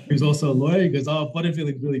friend who's also a lawyer. He goes,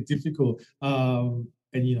 bodybuilding is really difficult. And,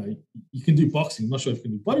 you can do boxing. I'm not sure if you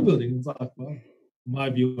can do bodybuilding. It's like, well, my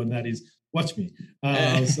view on that is watch me.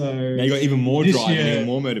 So now you got even more drive and even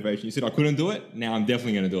more motivation. You said, I couldn't do it. Now I'm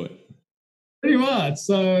definitely going to do it. Pretty much.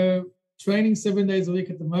 So training 7 days a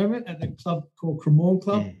week at the moment at a club called Cremorne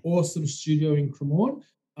Club. Awesome studio in Cremorne.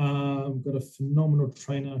 Got a phenomenal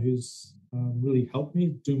trainer who's really helped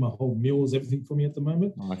me do my whole meals, everything for me at the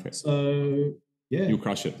moment. Okay. So yeah, you'll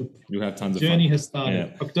crush it. You'll have tons of fun. Journey has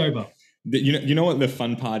started. October. You know what the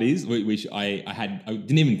fun part is, which I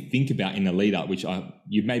didn't even think about in the lead up, which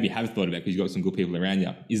you maybe have thought about because you've got some good people around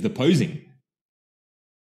you, is the posing.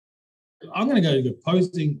 I'm going to go to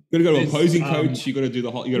posing. You've got to go to a posing coach. You got to do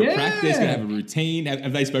the whole. You got to practice. You got to have a routine.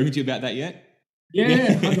 Have they spoken to you about that yet?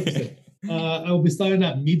 Yeah, 100%. I'll be starting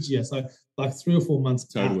that mid-year, so like 3 or 4 months.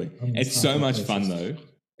 Totally, it's so much fun though.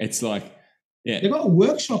 It's like, they've got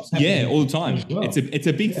workshops happening. Yeah, all the time. Well. It's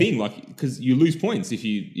a big thing, like because you lose points if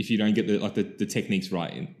you don't get the techniques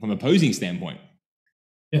right from a posing standpoint.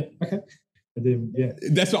 Yeah. Okay. And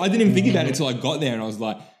then, that's what I didn't even think about it until I got there, and I was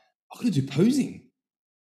like, I got to do posing.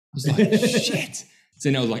 I was like, shit. So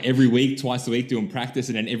then I was like every week, twice a week doing practice,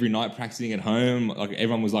 and then every night practicing at home. Like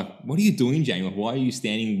everyone was like, what are you doing, Jamie? Like, why are you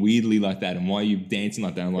standing weirdly like that? And why are you dancing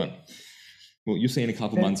like that? I'm like, well, you'll see in a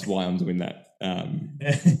couple of months why I'm doing that.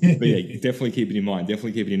 But yeah, definitely keep it in mind.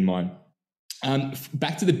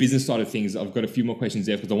 Back to the business side of things, I've got a few more questions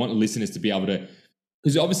there because I want the listeners to be able to,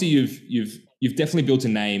 because obviously you've definitely built a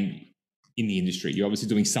name in the industry. You're obviously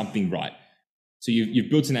doing something right. So you've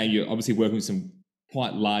built a name. You're obviously working with some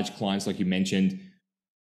quite large clients, like you mentioned.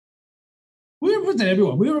 We represent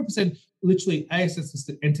everyone. We represent literally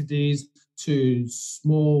ASX entities to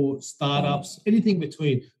small startups, anything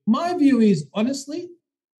between. My view is, honestly,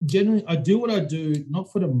 generally, I do what I do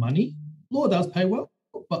not for the money. Law does pay well,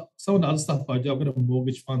 but some of the other stuff I do, I've got a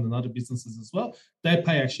mortgage fund and other businesses as well. They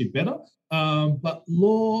pay actually better. But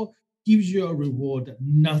law gives you a reward that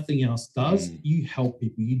nothing else does. You help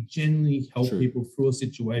people. You genuinely help people through a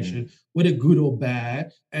situation, whether good or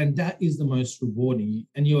bad, and that is the most rewarding.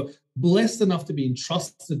 And you're blessed enough to be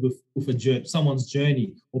entrusted with a journey, someone's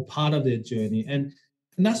journey or part of their journey, and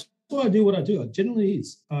that's why I do what I do. It generally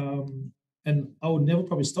is, and I would never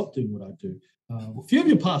probably stop doing what I do. A few of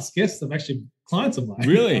your past guests are actually clients of mine.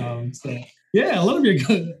 Really? So yeah, a lot of you,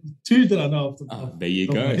 two that I know. There you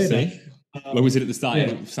go. See. Like we said at the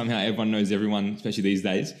start, somehow everyone knows everyone, especially these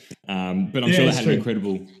days. But I'm sure they had an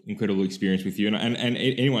incredible experience with you. And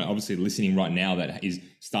anyone obviously listening right now that is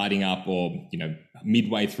starting up or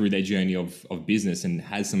midway through their journey of business and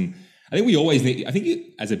has some. I think we always need. I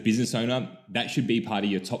think as a business owner, that should be part of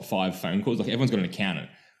your top 5 phone calls. Like everyone's got an accountant,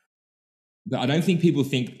 but I don't think people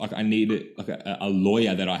think like I need a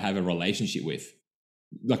lawyer that I have a relationship with.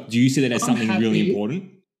 Like, do you see that as something really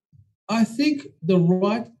important? I think the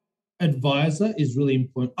right advisor is really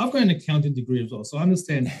important. I've got an accounting degree as well, so I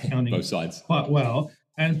understand accounting both sides quite well,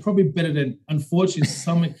 and probably better than, unfortunately,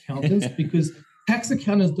 some accountants because tax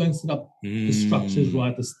accountants don't set up the structures right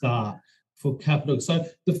at the start for capital. So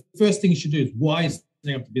the first thing you should do is why is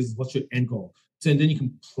setting up the business? What's your end goal? So then you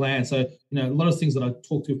can plan. So a lot of things that I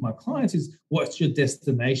talk to with my clients is what's your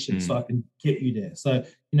destination, so I can get you there. So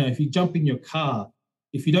if you jump in your car.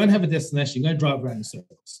 If you don't have a destination, you're going to drive around in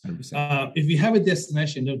circles. If you have a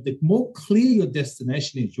destination, the more clear your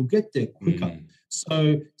destination is, you'll get there quicker.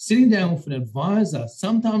 So sitting down with an advisor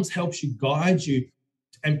sometimes helps you guide you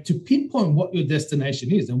and to pinpoint what your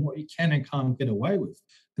destination is and what you can and can't get away with.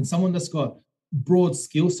 And someone that's got broad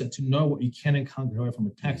skill set to know what you can and can't get away from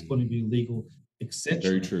a tax point of view, legal, etc.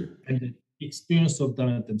 Very true. And the experience of done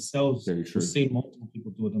it themselves. Very true. We've seen multiple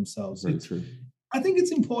people do it themselves. Very true. I think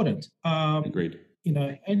it's important. Agreed.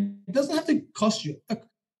 And it doesn't have to cost you.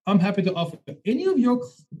 I'm happy to offer any of your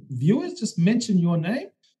viewers, just mention your name.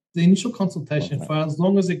 The initial consultation for as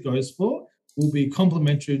long as it goes for will be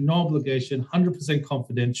complimentary, no obligation, 100%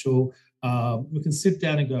 confidential. We can sit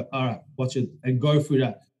down and go, all right, watch it and go through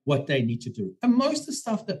that, what they need to do. And most of the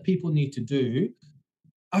stuff that people need to do,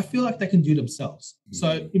 I feel like they can do themselves.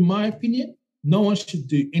 So in my opinion, no one should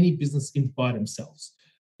do any business by themselves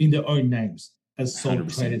in their own names as sole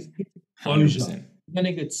traders. 100%. You're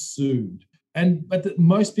going to get sued. But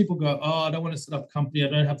most people go, oh, I don't want to set up a company. I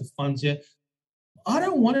don't have the funds yet. I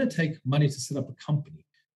don't want to take money to set up a company.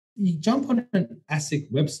 You jump on an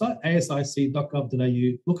ASIC website,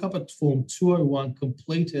 asic.gov.au, look up at Form 201,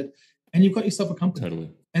 complete it, and you've got yourself a company.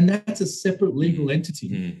 Totally. And that's a separate legal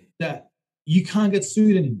entity that you can't get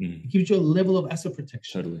sued anymore. It gives you a level of asset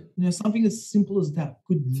protection. Totally. You know, something as simple as that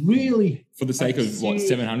could really... For the sake of what,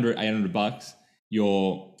 $700, $800,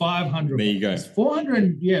 you're... 500. There you go.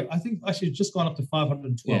 400, yeah. I think actually it's just gone up to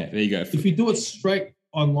 512. Yeah, there you go. If you do it straight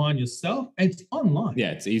online yourself, and it's online.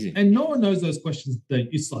 Yeah, it's easy. And no one knows those questions.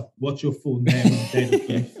 It's like, what's your full name and date of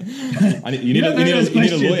birth? You need a lawyer to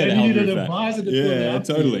help you with that. You need an advisor to fill it out.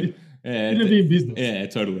 Totally. Yeah, to be in business. Yeah,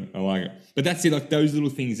 totally. I like it. But that's it. Like those little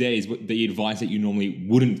things there is what the advice that you normally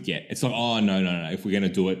wouldn't get. It's like, oh, no. If we're going to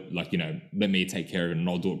do it, like, you know, let me take care of it and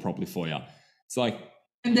I'll do it properly for you. It's like...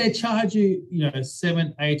 And they charge you, you know,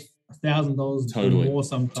 $7,000-$8,000 totally. or more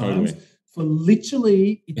sometimes. Totally. For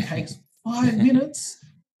literally, it takes 5 minutes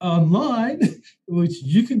online, which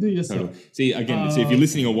you can do yourself. Totally. See, again, if you're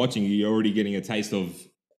listening or watching, you're already getting a taste of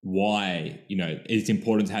why, you know, it's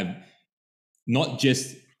important to have not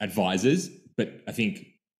just advisors, but I think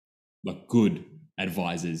like good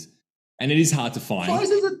advisors. And it is hard to find.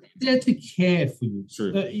 Advisors are there to care for you.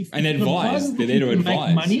 True. And advise. They're there to advise.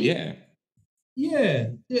 Make money, yeah. Yeah.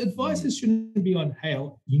 The advisors shouldn't be on, hey,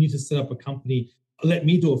 you need to set up a company. Let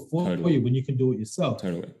me do it for you when you can do it yourself.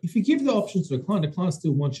 Totally. If you give the option to the client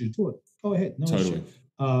still wants you to do it. Go ahead. No issue.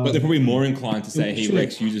 But they're probably more inclined to say, hey,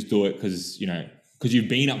 Rex, you just do it because you've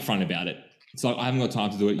been upfront about it. It's like, I haven't got time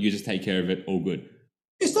to do it. You just take care of it. All good.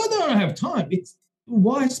 It's not that I don't have time. It's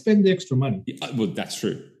why spend the extra money? Yeah, well, that's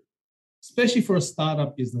true. Especially for a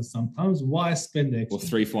startup business sometimes. Why spend the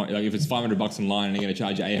extra? Well, like if it's $500 online and they're going to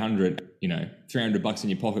charge you $800, $300 in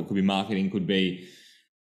your pocket could be marketing, could be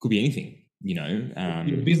anything.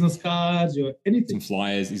 Your business cards, your anything. Some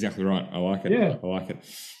flyers, exactly right. I like it. Yeah. I like it.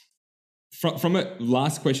 From a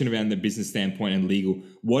last question around the business standpoint and legal,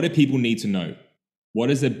 what do people need to know? What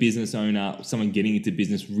does a business owner, someone getting into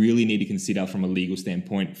business, really need to consider from a legal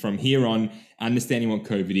standpoint? From here on, understanding what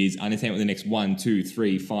COVID is, understanding what the next 1, 2,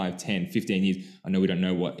 3, 5, 10, 15 years, I know we don't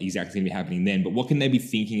know what exactly going to be happening then, but what can they be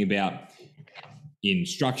thinking about in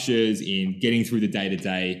structures, in getting through the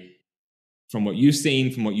day-to-day? From what you've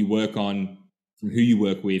seen, from what you work on, from who you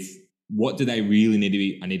work with, what do they really need to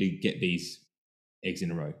be? I need to get these eggs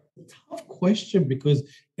in a row. Tough question because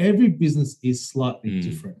every business is slightly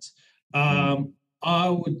different.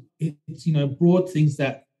 It's broad things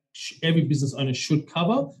that every business owner should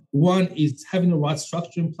cover. One is having the right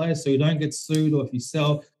structure in place so you don't get sued, or if you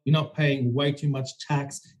sell, you're not paying way too much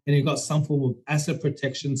tax, and you've got some form of asset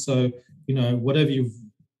protection. So, whatever you've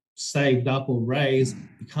saved up or raised,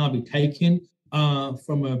 it can't be taken.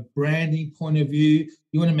 From a branding point of view,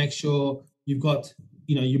 you want to make sure you've got,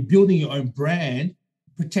 you're building your own brand,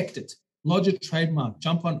 protect it. Lodge a trademark,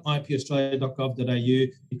 jump on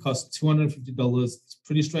ipaustralia.gov.au. It costs $250. It's a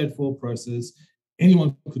pretty straightforward process.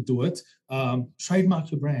 Anyone could do it.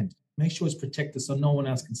 Trademark your brand. Make sure it's protected so no one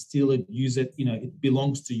else can steal it, use it. It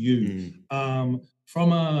belongs to you.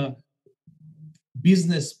 From a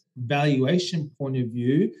business valuation point of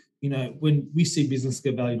view, when we see business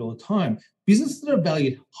get valued all the time, businesses that are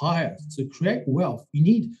valued higher to create wealth, you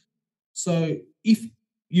need. So if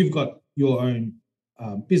you've got your own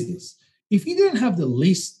business, if you don't have the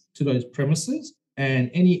lease to those premises and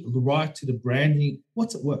any right to the branding,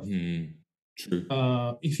 what's it worth? True.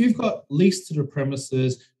 If you've got lease to the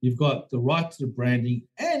premises, you've got the right to the branding,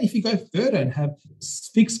 and if you go further and have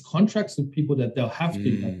fixed contracts with people that they'll have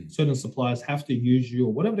to, certain suppliers have to use you,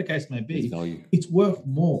 or whatever the case may be, it's worth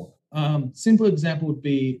more. Simple example would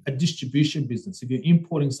be a distribution business. If you're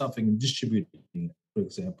importing something and distributing it, for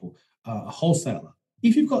example, a wholesaler,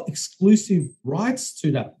 if you've got exclusive rights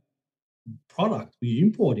to that product you're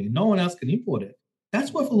importing, no one else can import it,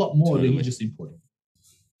 that's worth a lot more than you just importing.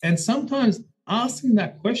 And sometimes asking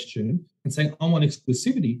that question and saying, I want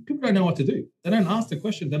exclusivity, people don't know what to do. They don't ask the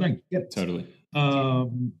question, they don't get it. Totally.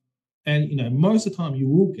 And most of the time you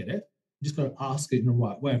will get it. You just got to ask it in the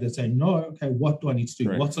right way. If they say no, okay, what do I need to do?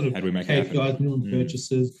 Correct. What sort of KPIs, minimum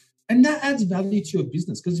purchases? And that adds value to your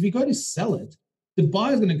business, because if you go to sell it, the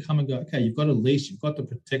buyer's going to come and go, okay, you've got a lease, you've got the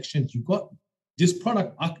protections, you've got this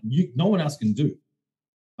product no one else can do.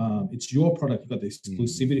 It's your product, you've got the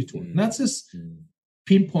exclusivity to it. And that's just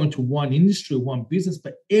pinpoint to one industry, one business,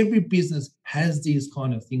 but every business has these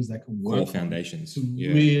kind of things that can work. Core foundations.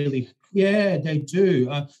 Really, they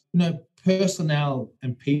do. Personnel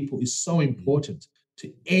and people is so important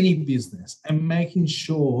to any business, and making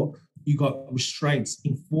sure you got restraints,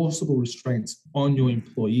 enforceable restraints on your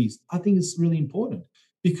employees, I think it's really important.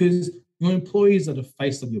 because your employees are the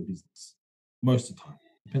face of your business most of the time.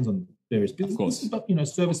 Depends on various course. businesses, but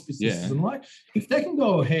service businesses Yeah. and like, if they can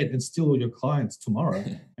go ahead and steal all your clients tomorrow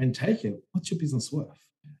and take it, what's your business worth?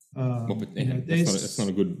 That's not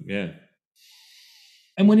a good,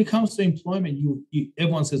 And when it comes to employment,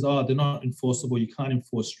 everyone says, oh, they're not enforceable. You can't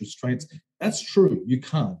enforce restraints. That's true. You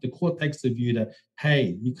can't. The court takes the view that,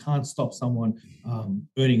 hey, you can't stop someone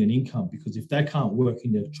earning an income, because if they can't work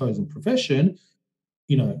in their chosen profession,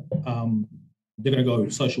 they're going to go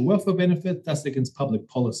social welfare benefit. That's against public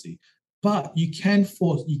policy. But you can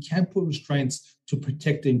put restraints to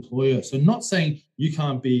protect the employer. So not saying you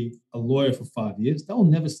can't be a lawyer for 5 years. They'll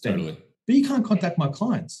never stand. Totally. But you can't contact my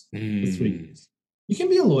clients for 3 years. You can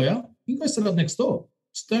be a lawyer. You can go set up next door.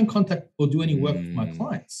 Just don't contact or do any work with my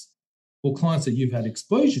clients or clients that you've had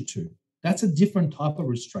exposure to. That's a different type of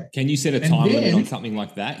restraint. Can you set a time limit on something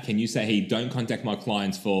like that? Can you say, hey, don't contact my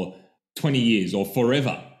clients for 20 years or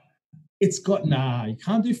forever? You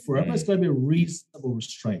can't do forever. It's got to be a reasonable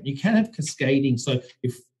restraint. You can't have cascading. So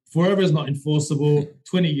if forever is not enforceable,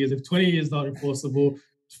 20 years, if 20 years is not enforceable,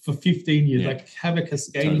 for 15 years, have a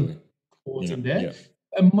cascading clause in there. Yeah.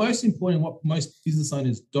 And most important, what most business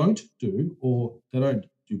owners don't do, or they don't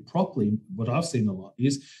do properly, what I've seen a lot,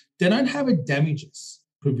 is they don't have a damages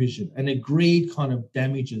provision, an agreed kind of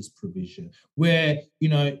damages provision, where,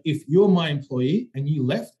 if you're my employee and you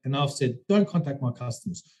left and I've said, don't contact my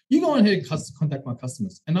customers, you go ahead and contact my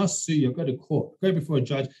customers and I'll sue you, I'll go to court, go before a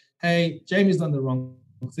judge, hey, Jamie's done the wrong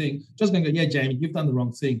thing. Just going to go, yeah, Jamie, you've done the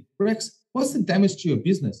wrong thing. Rex, what's the damage to your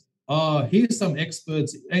business? Oh, here's some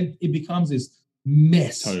experts, and it becomes this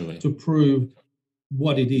mess to prove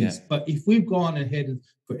what it is. Yeah. But if we've gone ahead and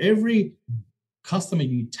for every customer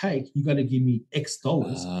you take, you got to give me X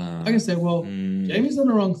dollars. I can say, well, Jamie's done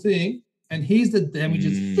the wrong thing, and here's the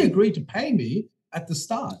damages. He agreed to pay me at the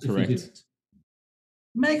start. Correct. If he didn't.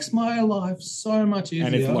 Makes my life so much easier.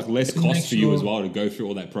 And it's like less cost for you as well to go through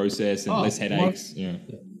all that process and less headaches.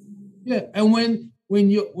 Yeah. And when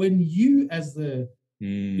you as the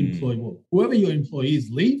employee, well, whoever your employee is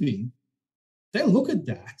leaving, they look at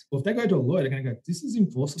that. Or if they go to a lawyer, they're going to go, this is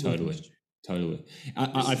enforceable. Totally.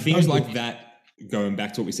 I things like that, going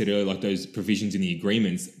back to what we said earlier, like those provisions in the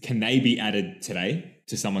agreements, can they be added today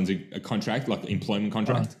to someone's a contract, like employment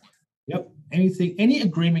contract? Yep. Any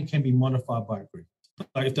agreement can be modified by agreement,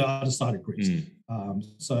 like if the other side agrees.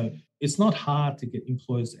 So it's not hard to get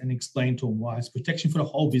employers and explain to them why it's protection for the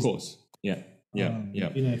whole business. Of course. Yeah.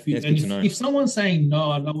 If someone's saying, no,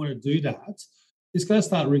 I don't want to do that, it's going to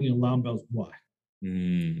start ringing alarm bells. Why?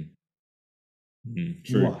 True.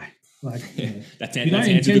 Why? Like, that's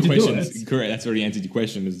answered the question. Correct. That's already answered your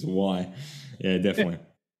question as to why. Yeah, definitely.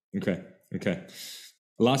 Yeah. Okay.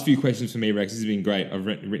 The last few questions for me, Rex. This has been great. I've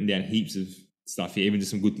written down heaps of stuff here, even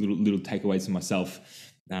just some good little takeaways for myself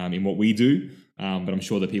in what we do. But I'm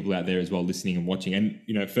sure there are people out there as well listening and watching.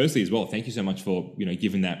 And, firstly as well, thank you so much for,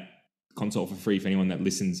 giving that consult for free for anyone that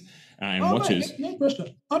listens and watches. No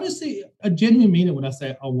question. Honestly, I genuinely mean it when I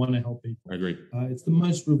say I want to help people. I agree. It's the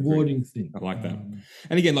most rewarding thing. I like that.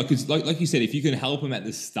 And again, like you said, if you can help them at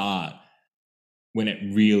the start, when it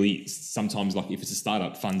really sometimes, like if it's a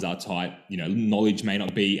startup, funds are tight, knowledge may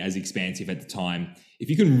not be as expansive at the time. If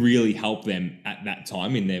you can really help them at that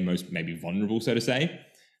time in their most maybe vulnerable, so to say, I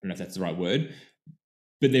don't know if that's the right word,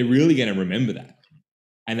 but they're really going to remember that.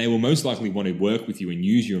 And they will most likely want to work with you and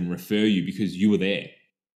use you and refer you because you were there.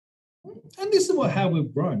 And this is how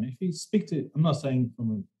we've grown. If you speak to, I'm not saying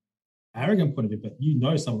from an arrogant point of view,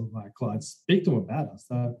 but some of my clients, speak to them about us.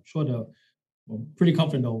 So I'm sure I'm pretty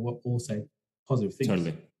confident they'll all say positive things.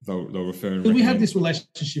 Totally. They'll refer and recommend. We have this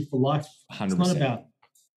relationship for life. 100%. It's not about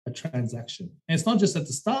a transaction. And it's not just at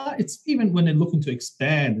the start, it's even when they're looking to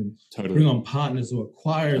expand and bring on partners or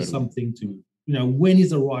acquire something to, when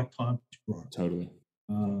is the right time to grow? Totally.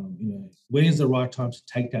 When is the right time to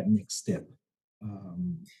take that next step?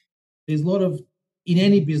 There's a lot of, in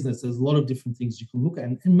any business, there's a lot of different things you can look at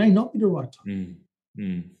and it may not be the right time.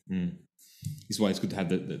 This is why it's good to have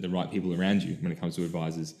the right people around you when it comes to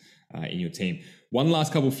advisors in your team. One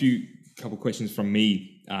last couple questions from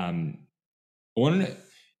me. I wanted to,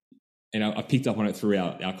 and I picked up on it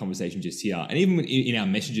throughout our conversation just here, and even in our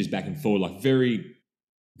messages back and forth, like very,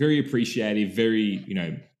 very appreciative, very,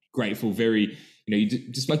 grateful, very,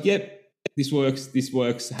 just like, yep, this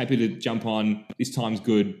works, happy to jump on, this time's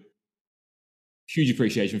good. Huge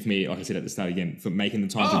appreciation for me, like I said at the start again, for making the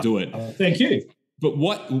time to do it. Thank you. But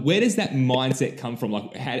where does that mindset come from?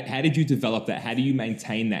 Like, how did you develop that? How do you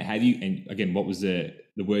maintain that? And again, what was the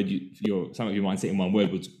word some of your mindset in one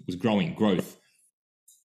word was growing, growth.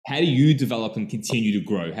 How do you develop and continue to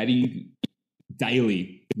grow? How do you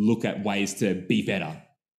daily look at ways to be better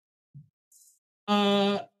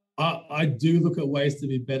I do look at ways to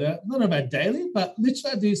be better, not about daily, but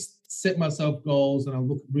literally I do set myself goals and I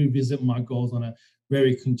revisit my goals on a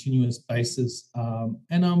very continuous basis.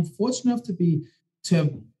 And I'm fortunate enough to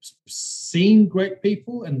have seen great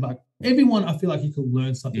people, and like everyone, I feel like you can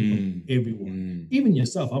learn something from everyone, even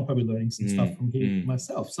yourself. I'm probably learning some stuff from here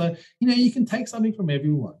myself. So, you can take something from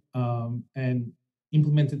everyone and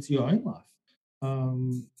implement it to your own life.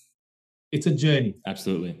 It's a journey.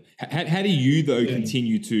 Absolutely. How do you, though,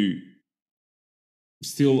 continue to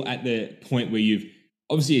still at the point where you've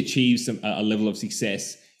obviously achieved a level of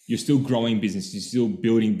success, you're still growing business, you're still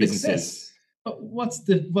building businesses. Success. But what's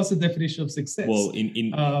the definition of success? Well,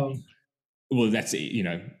 well, that's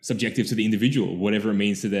subjective to the individual, whatever it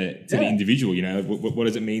means to the individual. What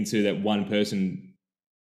does it mean to that one person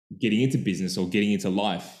getting into business or getting into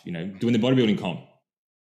life? Doing the bodybuilding comp.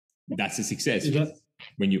 That's a success.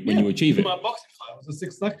 When you achieve it. My boxing fight was a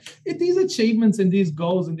success. Like these achievements and these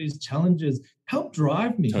goals and these challenges help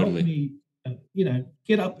drive me, help me,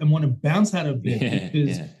 get up and want to bounce out of bed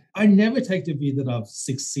because I never take the view that I've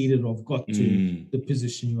succeeded or I've got to the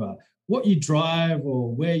position you are. What you drive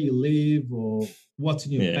or where you live or what's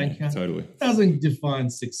in your bank account doesn't define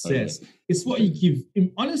success. It's what you give.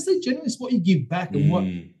 Honestly, generally, it's what you give back and what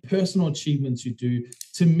personal achievements you do.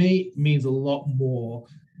 To me, means a lot more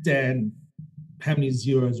than how many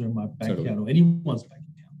zeros are in my bank account or anyone's bank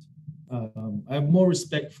account. I have more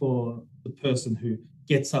respect for the person who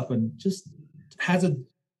gets up and just has a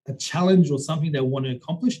challenge or something they want to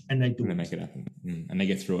accomplish and they do it. Make it happen. And they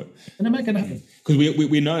get through it. And they make it happen. Because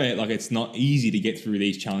we know it's not easy to get through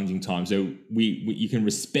these challenging times. So you can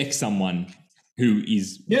respect someone who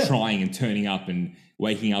is trying and turning up and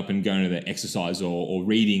waking up and going to the exercise or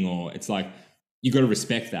reading, or it's like, you got to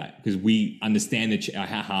respect that because we understand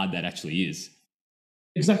how hard that actually is.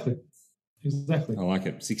 Exactly. I like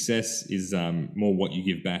it. Success is more what you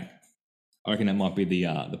give back. I reckon that might be the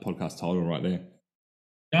podcast title right there.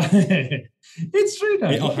 It's true though.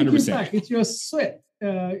 100%. It's your sweat.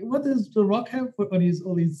 What does The Rock have on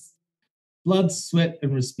all his blood, sweat,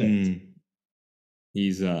 and respect?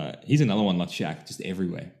 He's another one like Shaq, just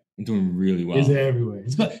everywhere and doing really well. He's everywhere.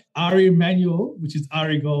 He's got Ari Emanuel, which is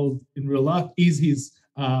Ari Gold in real life, is his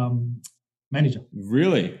manager.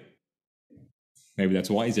 Really? Maybe that's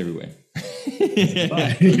why he's everywhere.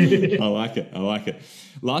 I like it.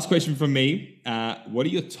 Last question from me. What are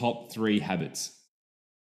your top 3 habits?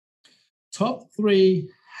 Top 3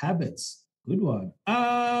 habits. Good one.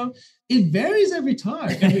 It varies every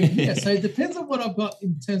time, every year. So it depends on what I've got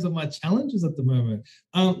in terms of my challenges at the moment.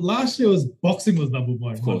 Last year boxing was number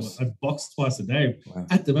 1. Of course. I boxed twice a day. Wow.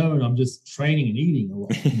 At the moment, I'm just training and eating a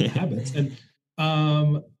lot of habits. And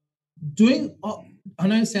doing, I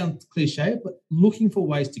know it sounds cliche, but looking for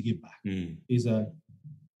ways to give back is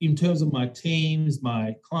in terms of my teams,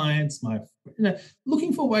 my clients,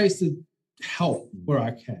 looking for ways to help where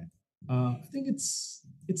I can. I think it's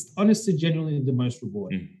honestly genuinely the most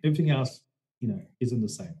rewarding. Everything else, isn't the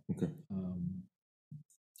same. Okay.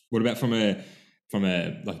 What about from a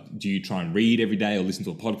like, do you try and read every day or listen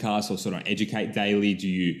to a podcast or sort of educate daily? Do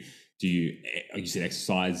you like you said,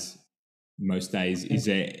 exercise most days? Is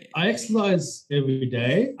there? I exercise every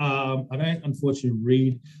day. I don't unfortunately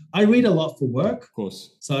read. I read a lot for work, of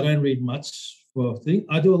course. So I don't read much for things.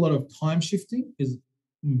 I do a lot of time shifting. Is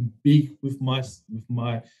big with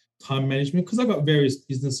my time management because I've got various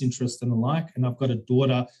business interests and the like, and I've got a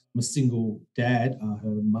daughter. I'm a single dad.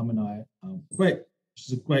 Her mum and I, great.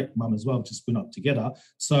 She's a great mum as well. Just we're not together,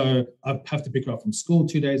 so I have to pick her up from school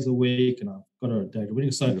 2 days a week, and I've got her a day a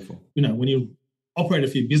week. So beautiful. When you operate a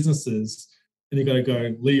few businesses and you got to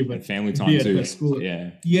go leave and family time too. School.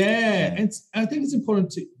 Yeah. And I think it's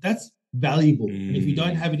important that's valuable. And if you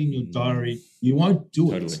don't have it in your diary, you won't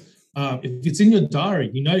do it. If it's in your diary,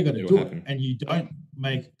 you got to do it, and you don't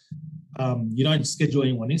you don't schedule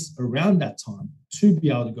anyone else around that time to be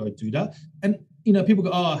able to go do that. And people go,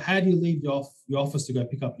 oh, how do you leave your office to go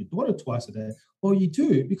pick up your daughter twice a day? Well, you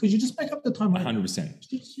do because you just make up the time. 100%.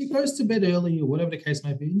 She goes to bed early or whatever the case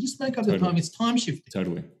may be, and just make up the time. It's time shifting.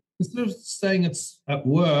 Totally. Instead of saying it's at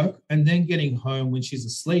work and then getting home when she's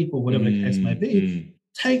asleep or whatever the case may be,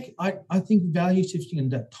 I think value shifting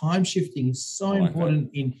and that time shifting is so important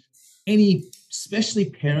in any, especially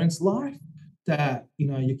parents' life, that,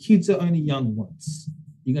 your kids are only young once.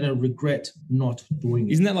 You're going to regret not doing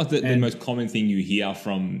it. Isn't that like the most common thing you hear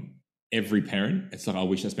from every parent? It's like, I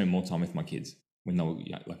wish I spent more time with my kids when they were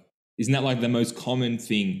young. Like, isn't that like the most common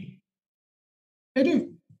thing? They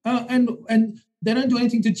do. And they don't do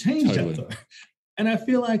anything to change that though. And I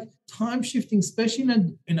feel like time shifting, especially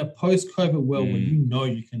in a post-COVID world when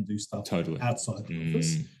you can do stuff outside the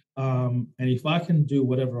office, And if I can do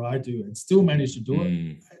whatever I do and still manage to do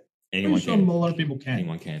it, anyone I'm sure can. a lot of people can.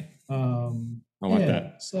 Anyone can. I like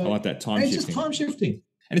that. So I like that time it's shifting. just time shifting.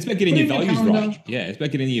 And it's about getting your values calendar. right. Yeah, it's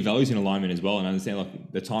about getting your values in alignment as well. And understand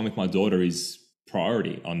like the time with my daughter is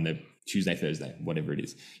priority on the Tuesday, Thursday, whatever it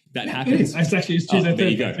is. That happens. It is. It's actually Tuesday, there Thursday.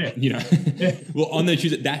 you go. Yeah. You know, well, on the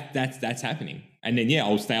Tuesday, that's happening. And then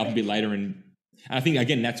I'll stay up a bit later. And I think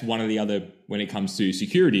again, that's one of the other when it comes to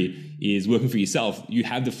security is working for yourself. You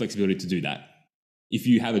have the flexibility to do that. If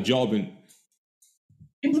you have a job and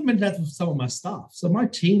implement that with some of my staff. So my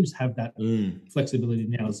teams have that flexibility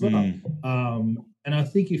now as well. And I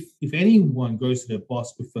think if anyone goes to their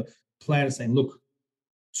boss with a plan saying, look,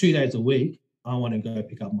 2 days a week, I want to go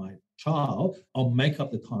pick up my child, I'll make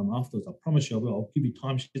up the time afterwards. I promise you I will. I'll give you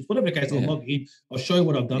time sheets, whatever the case, I'll log in, I'll show you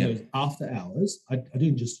what I've done those after hours. I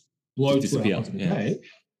didn't just blow 2 hours a day.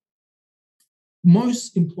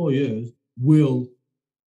 Most employers will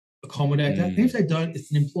accommodate that. And if they don't,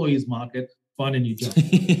 it's an employer's market. Find a new job.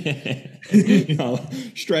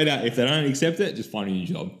 Straight out. If they don't accept it, just find a new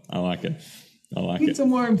job. I like it. It's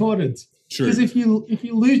more important. True. Because if you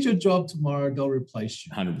lose your job tomorrow, they'll replace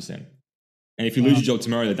you. 100%. And if you lose your job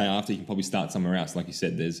tomorrow, the day after, you can probably start somewhere else. Like you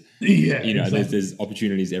said, there's there's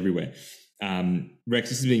opportunities everywhere. Rex,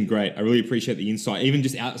 this has been great. I really appreciate the insight, even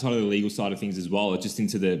just outside of the legal side of things as well, just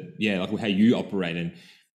into the like how you operate and.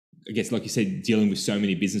 I guess, like you said, dealing with so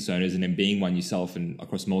many business owners and then being one yourself and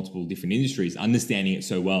across multiple different industries, understanding it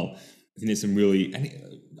so well. I think there's some really, and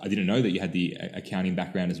I didn't know that you had the accounting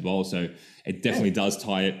background as well. So it definitely does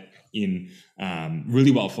tie it in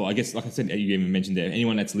really well for, I guess, like I said, you even mentioned there,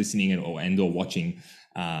 anyone that's listening or watching,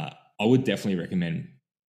 I would definitely recommend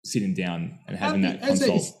sitting down and having that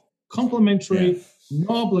consult. It's complimentary,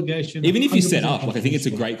 no obligation. Even if you set up, like I think it's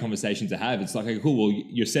a great conversation to have. It's like, okay, cool, well,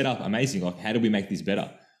 you're set up, amazing. Like, how do we make this better?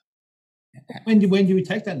 When do we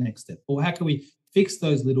take that next step? Or how can we fix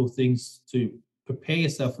those little things to prepare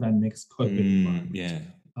yourself for that next COVID environment? Yeah.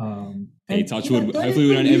 And touch wood. Hopefully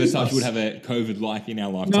we don't ever touch wood have a COVID-like in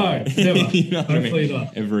our lifetime. No, never. You know Hopefully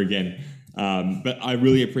not. Ever again. But I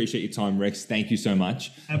really appreciate your time, Rex. Thank you so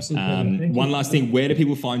much. Absolutely. One last thing. Where do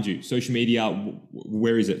people find you? Social media?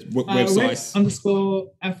 Where is it? What websites?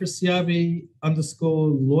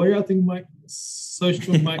 Rex_Afrasiabi_lawyer. I think my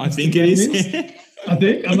social I think it is.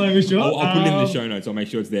 I'm not even sure. I'll put it in the show notes. I'll make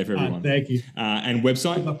sure it's there for everyone. Thank you. And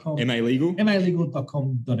website? MA Legal?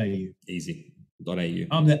 MAlegal.com.au. Easy. .au.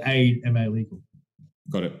 I'm the aide, MA Legal.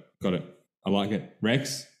 Got it. I like it.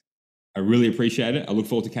 Rex, I really appreciate it. I look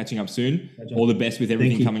forward to catching up soon. All the best with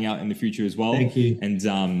everything coming out in the future as well. Thank you. And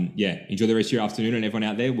enjoy the rest of your afternoon. And everyone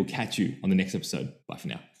out there, we'll catch you on the next episode. Bye for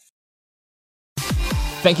now.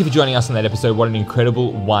 Thank you for joining us on that episode. What an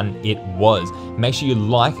incredible one it was. Make sure you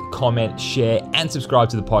like, comment, share, and subscribe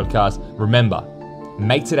to the podcast. Remember,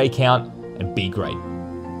 make today count and be great.